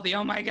so unhealthy.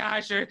 Oh my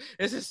gosh,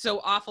 this is so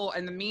awful.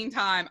 In the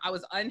meantime, I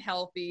was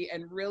unhealthy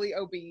and really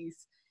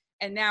obese.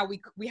 And now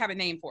we have a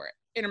name for it,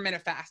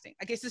 intermittent fasting.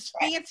 I guess this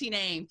fancy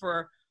name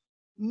for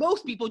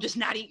most people just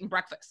not eating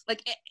breakfast.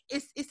 Like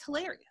it's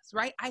hilarious,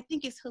 right? I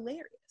think it's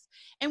hilarious.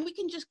 And we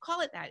can just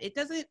call it that. It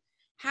doesn't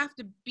have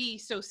to be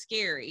so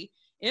scary.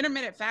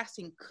 Intermittent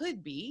fasting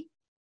could be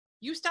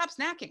you stop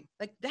snacking.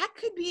 Like that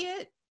could be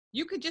it.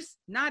 You could just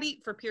not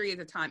eat for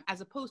periods of time, as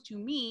opposed to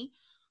me,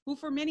 who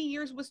for many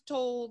years was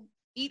told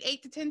eat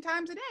 8 to 10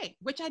 times a day,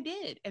 which I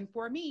did. And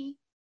for me,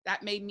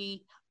 that made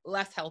me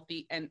less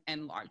healthy and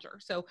larger.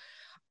 So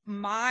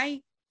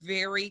my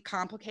very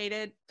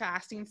complicated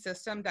fasting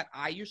system that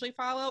I usually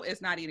follow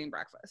is not eating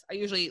breakfast. I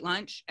usually eat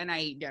lunch and I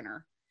eat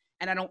dinner.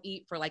 And I don't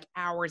eat for like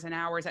hours and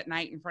hours at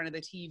night in front of the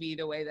TV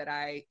the way that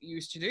I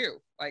used to do.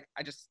 Like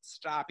I just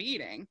stop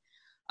eating.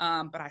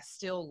 But I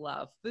still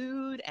love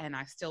food and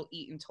I still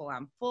eat until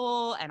I'm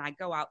full. And I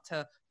go out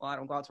to, well, I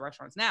don't go out to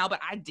restaurants now, but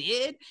I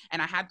did.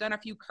 And I have done a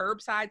few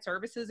curbside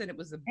services and it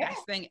was the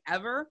best thing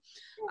ever.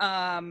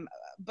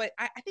 But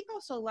I think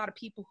also a lot of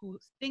people who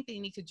think they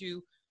need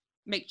to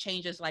make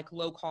changes like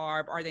low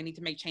carb, or they need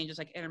to make changes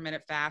like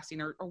intermittent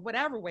fasting or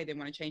whatever way they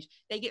want to change,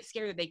 they get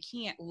scared that they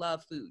can't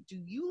love food. Do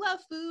you love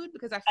food?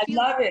 Because I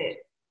love it.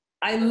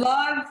 I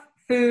love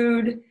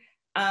food.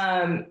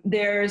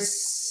 There's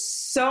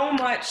so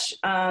much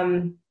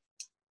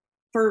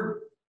for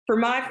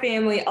my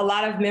family. A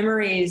lot of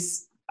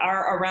memories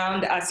are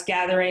around us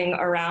gathering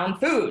around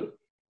food.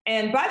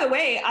 And by the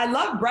way, I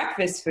love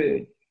breakfast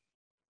food.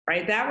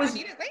 Right? That was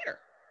eat it later.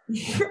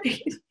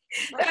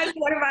 That's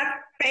one of my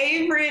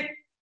favorite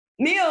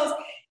meals.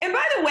 And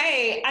by the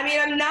way, I mean,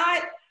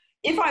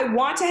 if I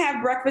want to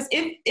have breakfast,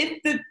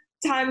 if the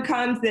time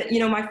comes that,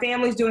 my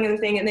family's doing the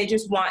thing and they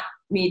just want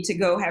me to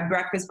go have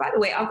breakfast, by the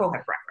way, I'll go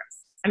have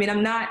breakfast. I mean,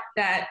 I'm not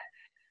that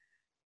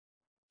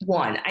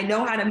one. I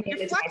know how to manage.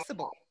 You're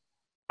flexible.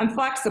 I'm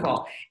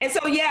flexible. And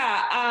so,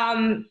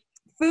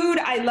 food,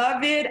 I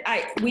love it.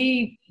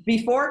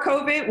 Before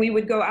COVID, we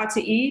would go out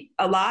to eat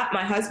a lot.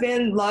 My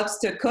husband loves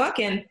to cook,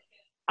 and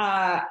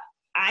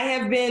I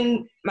have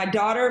been, my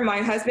daughter,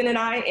 my husband and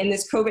I in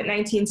this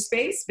COVID-19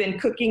 space been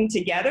cooking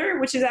together,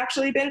 which has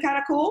actually been kind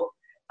of cool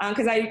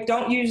because I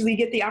don't usually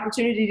get the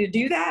opportunity to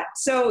do that.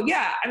 So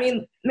yeah, I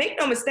mean, make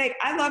no mistake,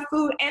 I love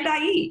food and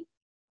I eat.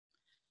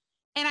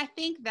 And I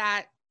think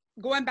that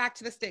going back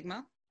to the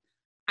stigma,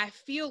 I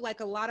feel like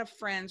a lot of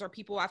friends or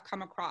people I've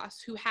come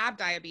across who have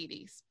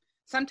diabetes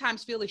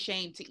sometimes feel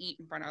ashamed to eat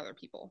in front of other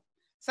people.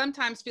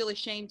 Sometimes feel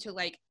ashamed to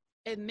like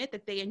admit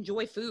that they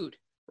enjoy food,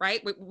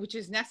 right? Which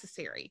is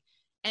necessary.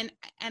 And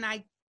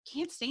I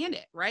can't stand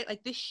it, right?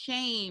 Like this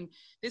shame,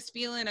 this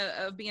feeling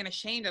of being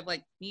ashamed of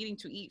like needing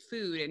to eat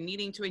food and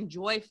needing to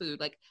enjoy food.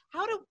 Like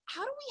how do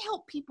we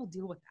help people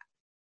deal with that?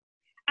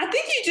 I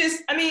think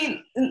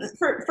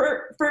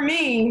for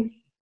me,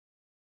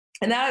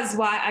 and that is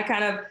why I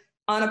kind of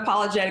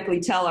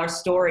unapologetically tell our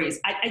stories.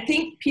 I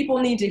think people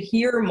need to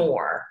hear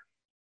more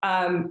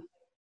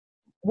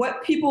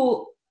what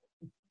people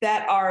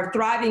that are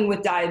thriving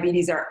with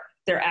diabetes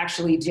they're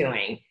actually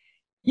doing.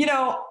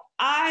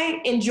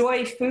 I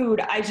enjoy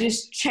food. I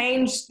just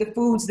change the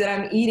foods that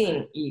I'm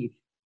eating, Eve.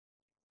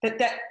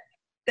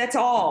 That's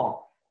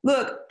all.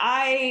 Look,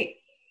 I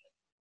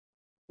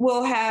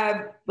will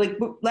have, like,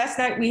 last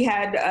night we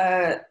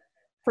had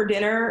for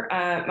dinner,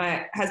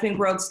 my husband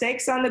grilled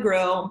steaks on the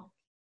grill,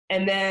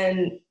 and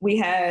then we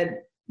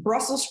had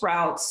Brussels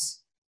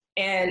sprouts,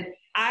 and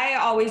I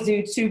always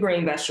do 2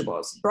 green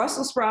vegetables,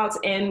 Brussels sprouts,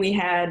 and we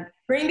had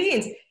green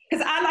beans,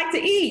 because I like to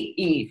eat,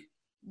 Eve.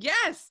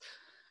 Yes.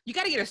 You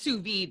got to get a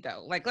sous vide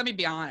though. Like, let me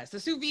be honest. The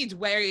sous vide's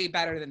way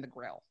better than the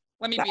grill.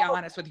 Let me be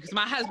honest with you, because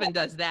my husband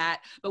does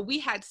that. But we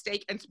had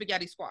steak and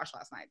spaghetti squash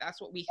last night.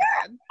 That's what we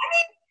had.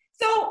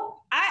 So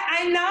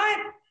I'm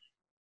not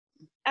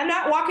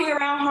walking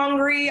around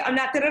hungry. I'm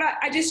not,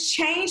 I just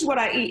change what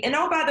I eat. And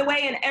oh, by the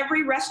way, in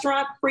every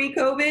restaurant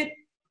pre-COVID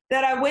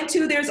that I went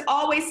to, there's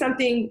always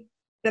something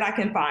that I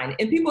can find.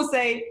 And people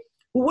say,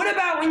 well, what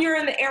about when you're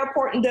in the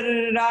airport and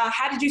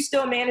how did you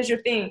still manage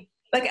your thing?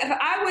 Like, if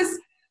I was,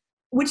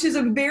 which is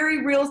a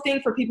very real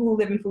thing for people who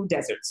live in food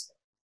deserts,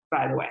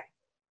 by the way.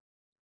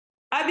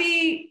 I'd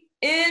be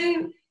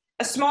in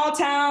a small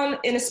town,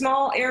 in a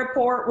small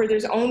airport where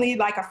there's only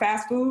like a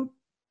fast food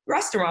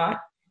restaurant.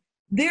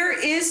 There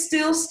is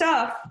still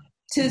stuff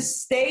to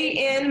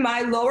stay in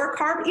my lower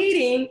carb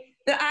eating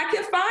that I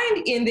can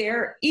find in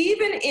there,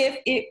 even if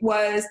it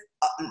was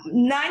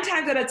 9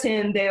 times out of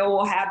 10, they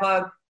will have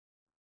a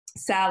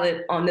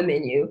salad on the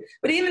menu.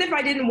 But even if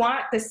I didn't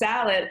want the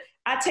salad,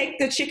 I take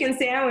the chicken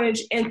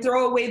sandwich and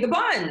throw away the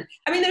bun.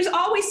 I mean, there's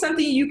always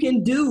something you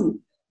can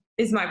do,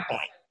 is my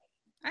point.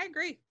 I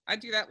agree. I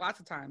do that lots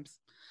of times.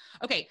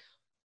 Okay.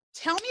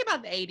 Tell me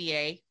about the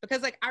ADA,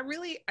 because like, I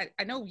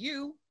know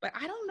you, but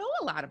I don't know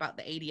a lot about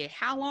the ADA.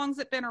 How long's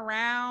it been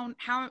around?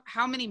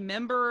 How many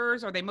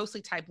members? Are they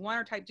mostly type 1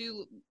 or type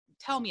 2?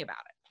 Tell me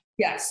about it.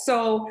 Yes.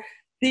 So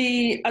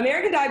the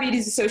American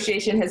Diabetes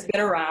Association has been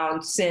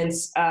around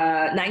since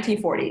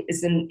 1940.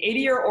 It's an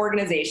 80-year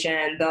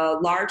organization, the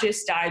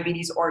largest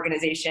diabetes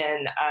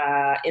organization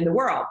in the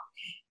world.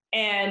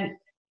 And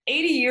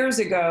 80 years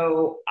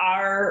ago,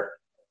 our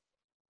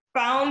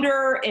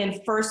founder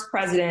and first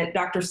president,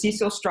 Dr.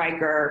 Cecil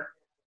Stryker,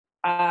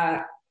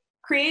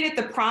 created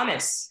the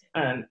promise,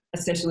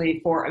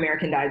 essentially, for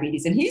American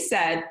diabetes. And he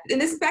said,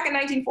 and this is back in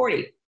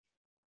 1940,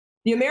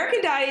 the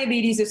American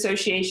Diabetes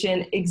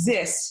Association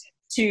exists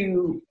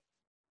to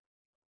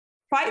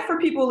fight for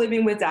people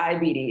living with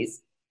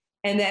diabetes,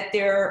 and that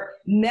their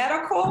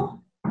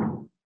medical,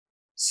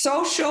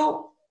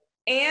 social,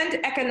 and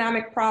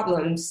economic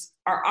problems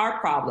are our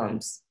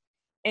problems.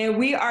 And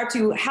we are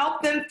to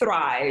help them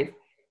thrive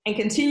and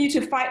continue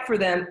to fight for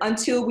them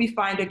until we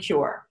find a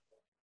cure.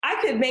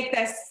 I could make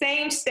that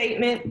same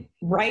statement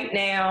right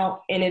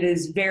now, and it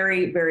is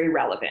very, very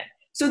relevant.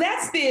 So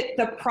that's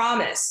the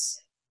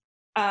promise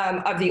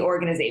of the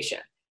organization.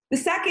 The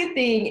second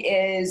thing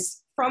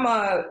is, from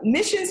a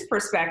missions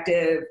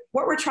perspective,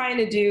 what we're trying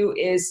to do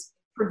is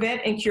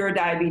prevent and cure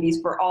diabetes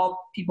for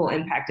all people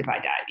impacted by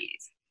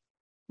diabetes.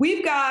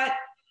 We've got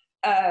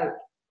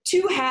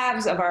 2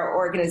 halves of our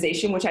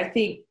organization, which I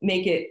think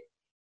make it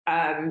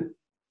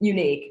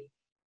unique.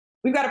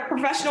 We've got a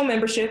professional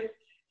membership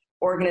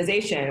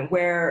organization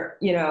where,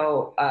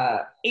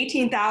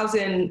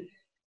 18,000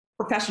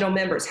 professional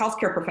members,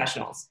 healthcare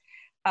professionals,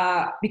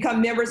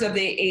 become members of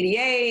the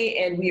ADA,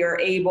 and we are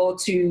able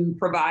to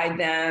provide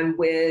them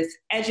with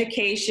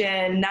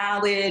education,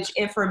 knowledge,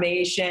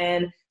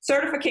 information,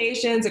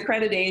 certifications,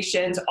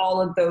 accreditations,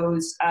 all of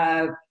those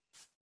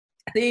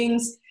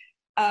things.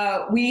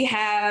 We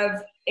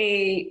have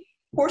a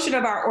portion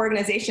of our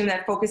organization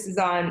that focuses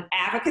on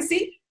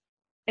advocacy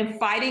and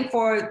fighting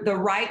for the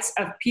rights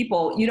of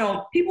people.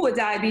 People with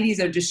diabetes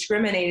are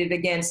discriminated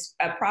against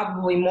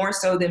probably more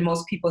so than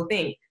most people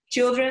think.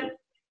 Children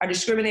are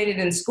discriminated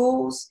in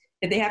schools.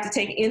 If they have to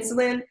take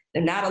insulin,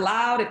 they're not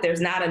allowed. If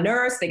there's not a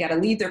nurse, they got to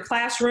leave their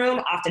classroom.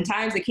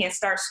 Oftentimes they can't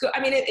start school.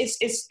 I mean,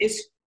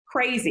 it's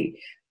crazy.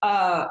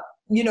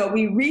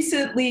 We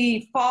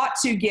recently fought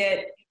to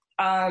get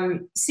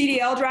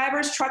CDL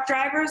drivers, truck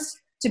drivers,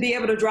 to be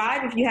able to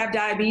drive if you have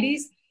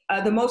diabetes.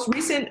 The most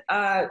recent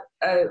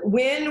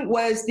win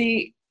was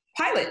the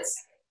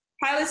pilots.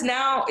 Pilots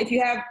now, if you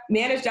have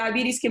managed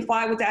diabetes, can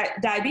fly with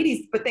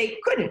diabetes, but they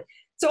couldn't.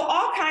 So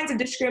all kinds of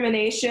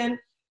discrimination.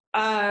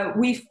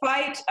 We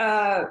fight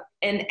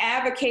and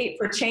advocate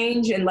for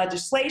change in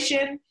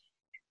legislation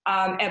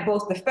at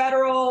both the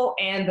federal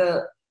and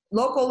the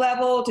local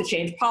level to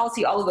change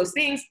policy, all of those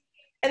things.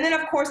 And then,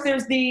 of course,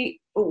 there's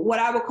what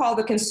I would call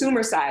the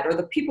consumer side, or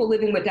the people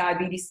living with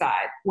diabetes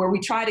side, where we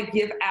try to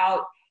give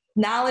out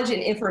knowledge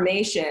and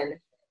information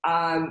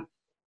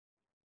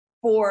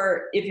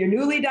for if you're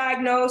newly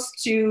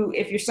diagnosed to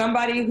if you're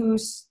somebody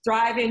who's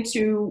thriving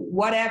to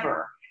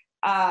whatever.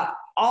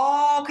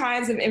 All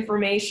kinds of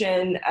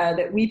information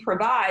that we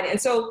provide. And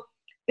so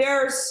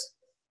there's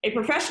a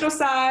professional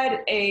side,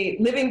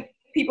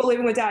 people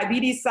living with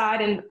diabetes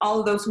side, and all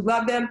of those who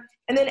love them,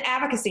 and then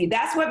advocacy.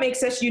 That's what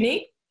makes us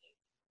unique.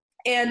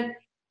 And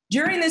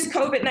during this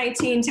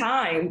COVID-19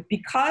 time,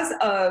 because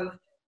of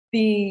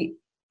the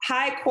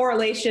high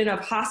correlation of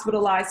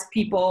hospitalized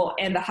people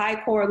and the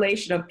high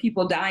correlation of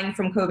people dying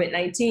from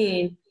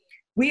COVID-19,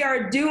 we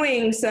are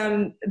doing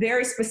some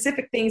very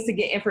specific things to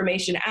get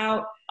information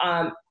out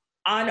on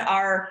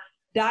our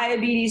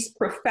diabetes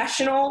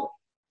professional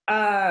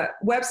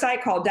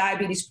website called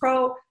Diabetes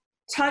Pro.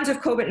 Tons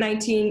of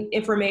COVID-19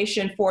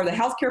 information for the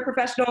healthcare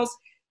professionals.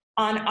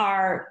 On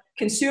our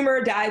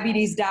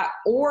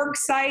consumerdiabetes.org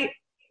site,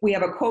 we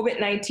have a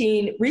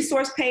COVID-19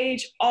 resource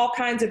page, all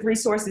kinds of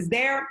resources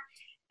there.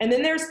 And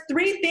then there's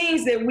 3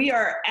 things that we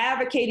are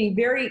advocating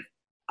very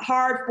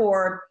hard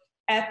for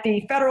at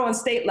the federal and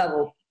state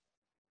level.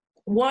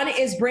 One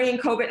is bringing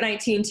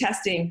COVID-19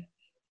 testing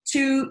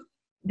to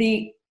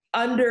the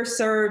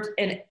underserved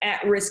and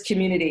at-risk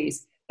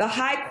communities. The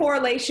high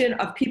correlation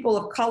of people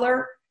of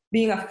color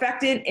being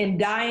affected and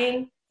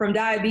dying from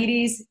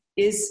diabetes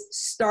is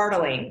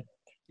startling.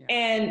 Yeah.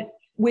 And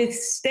with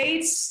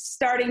states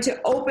starting to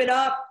open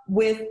up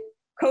with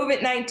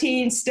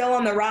COVID-19 still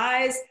on the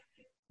rise,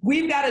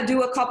 we've got to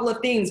do a couple of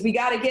things. We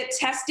got to get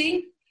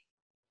testing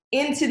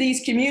into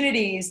these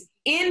communities,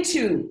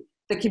 into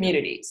the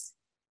communities.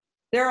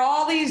 There are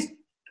all these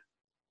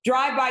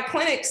drive-by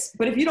clinics,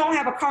 but if you don't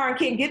have a car and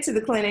can't get to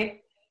the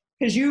clinic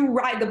because you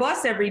ride the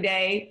bus every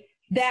day,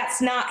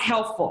 that's not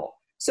helpful.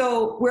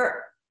 So we're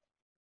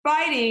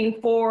fighting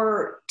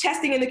for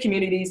testing in the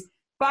communities,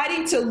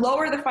 fighting to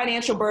lower the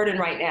financial burden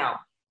right now.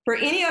 For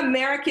any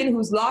American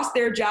who's lost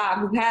their job,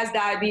 who has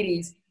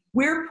diabetes,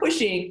 we're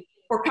pushing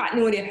for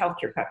continuity of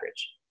healthcare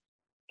coverage,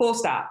 full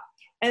stop.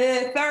 And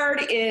then the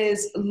third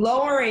is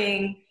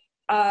lowering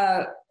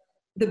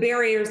the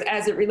barriers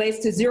as it relates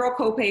to zero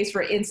copays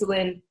for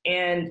insulin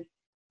and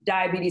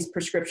diabetes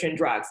prescription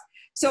drugs.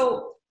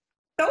 So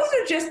those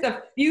are just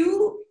a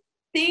few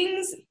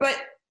things, but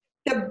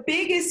the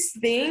biggest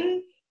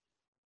thing,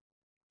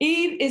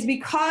 Eve, is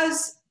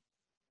because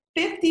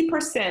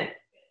 50%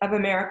 of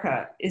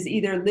America is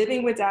either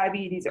living with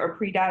diabetes or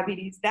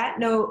pre-diabetes. That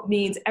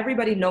means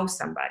everybody knows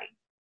somebody.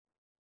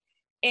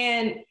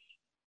 And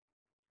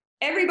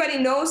everybody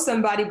knows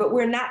somebody, but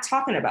we're not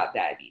talking about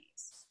diabetes.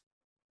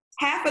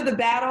 Half of the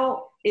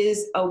battle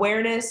is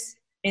awareness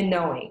and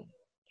knowing.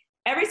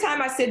 Every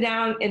time I sit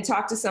down and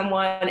talk to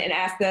someone and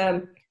ask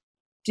them,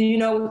 do you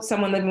know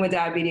someone living with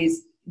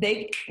diabetes?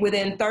 They,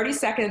 within 30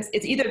 seconds,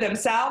 it's either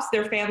themselves,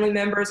 their family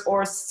members,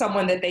 or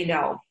someone that they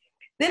know.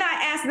 Then I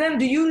ask them,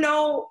 do you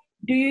know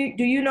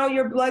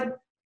your blood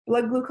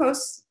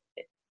glucose?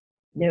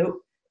 No.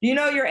 Do you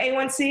know your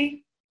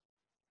A1C?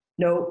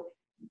 No.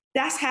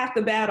 That's half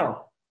the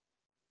battle.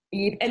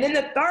 And then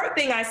the third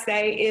thing I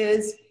say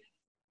is,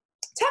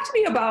 talk to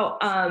me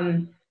about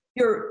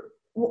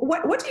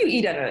what do you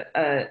eat on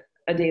a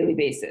daily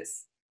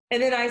basis?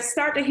 And then I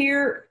start to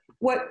hear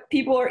what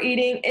people are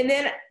eating. And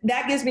then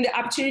that gives me the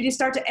opportunity to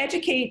start to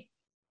educate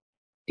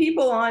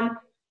people on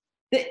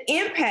the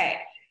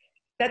impact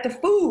that the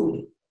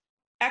food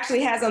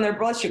actually has on their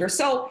blood sugar.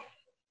 So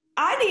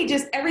I need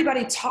just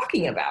everybody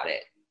talking about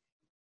it,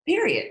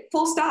 period,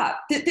 full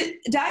stop. The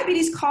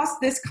diabetes cost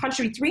this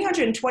country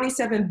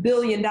 $327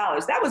 billion.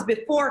 That was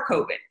before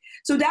COVID.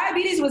 So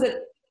diabetes was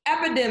an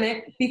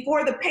epidemic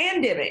before the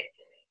pandemic.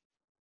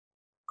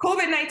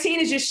 COVID-19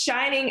 is just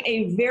shining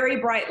a very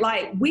bright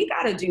light. We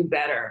got to do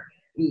better,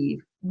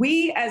 Eve.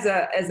 We as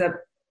a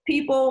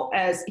people,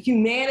 as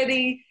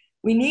humanity,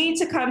 we need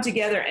to come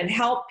together and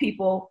help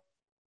people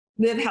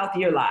live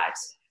healthier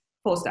lives.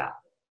 Full stop.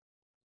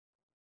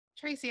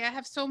 Tracy, I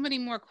have so many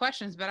more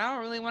questions, but I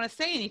don't really want to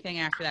say anything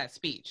after that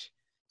speech.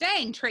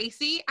 Dang,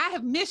 Tracy, I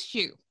have missed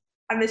you.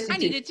 I missed you too. I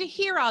needed to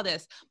hear all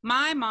this.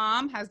 My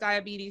mom has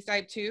diabetes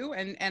type 2,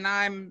 and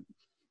I'm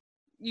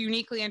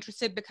uniquely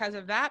interested because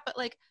of that. But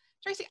like,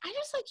 Tracy, I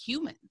just like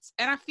humans.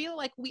 And I feel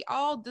like we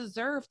all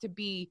deserve to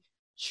be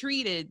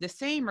treated the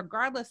same,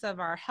 regardless of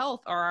our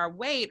health or our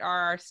weight or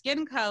our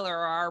skin color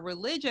or our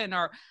religion,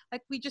 or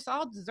like, we just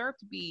all deserve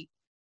to be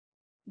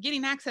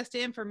getting access to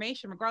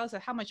information, regardless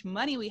of how much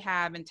money we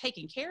have, and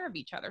taking care of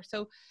each other.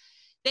 So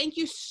thank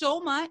you so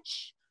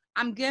much.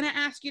 I'm going to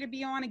ask you to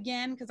be on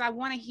again because I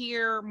want to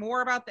hear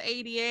more about the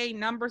ADA,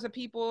 numbers of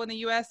people in the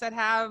US that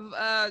have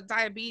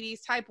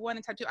diabetes type 1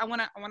 and type 2. I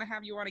want to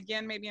have you on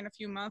again, maybe in a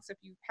few months if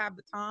you have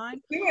the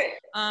time. Do it.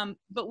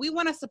 But we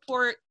want to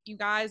support you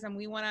guys, and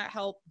we want to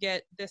help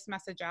get this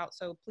message out.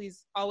 So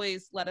please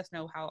always let us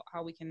know how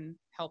we can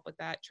help with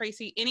that.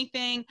 Tracy,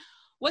 anything,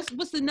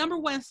 what's the number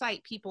one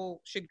site people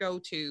should go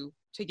to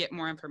get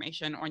more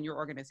information on your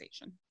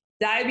organization?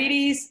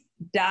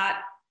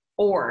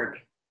 Diabetes.org.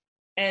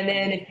 And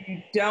then if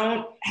you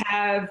don't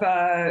have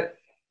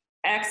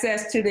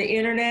access to the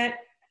internet,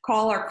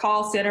 call our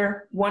call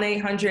center,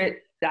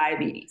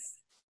 1-800-DIABETES.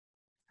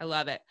 I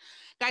love it.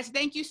 Guys,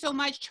 thank you so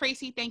much.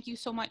 Tracy, thank you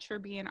so much for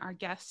being our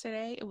guest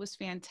today. It was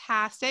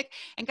fantastic.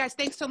 And guys,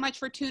 thanks so much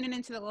for tuning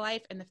into the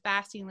Life in the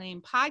Fasting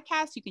Lane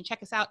podcast. You can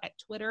check us out at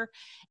Twitter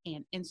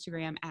and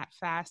Instagram at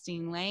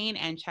Fasting Lane,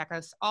 and check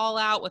us all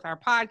out with our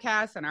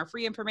podcasts and our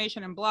free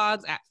information and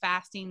blogs at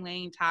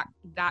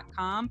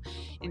fastinglanetalk.com.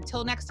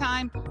 Until next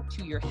time,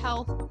 to your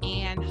health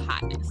and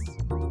hotness.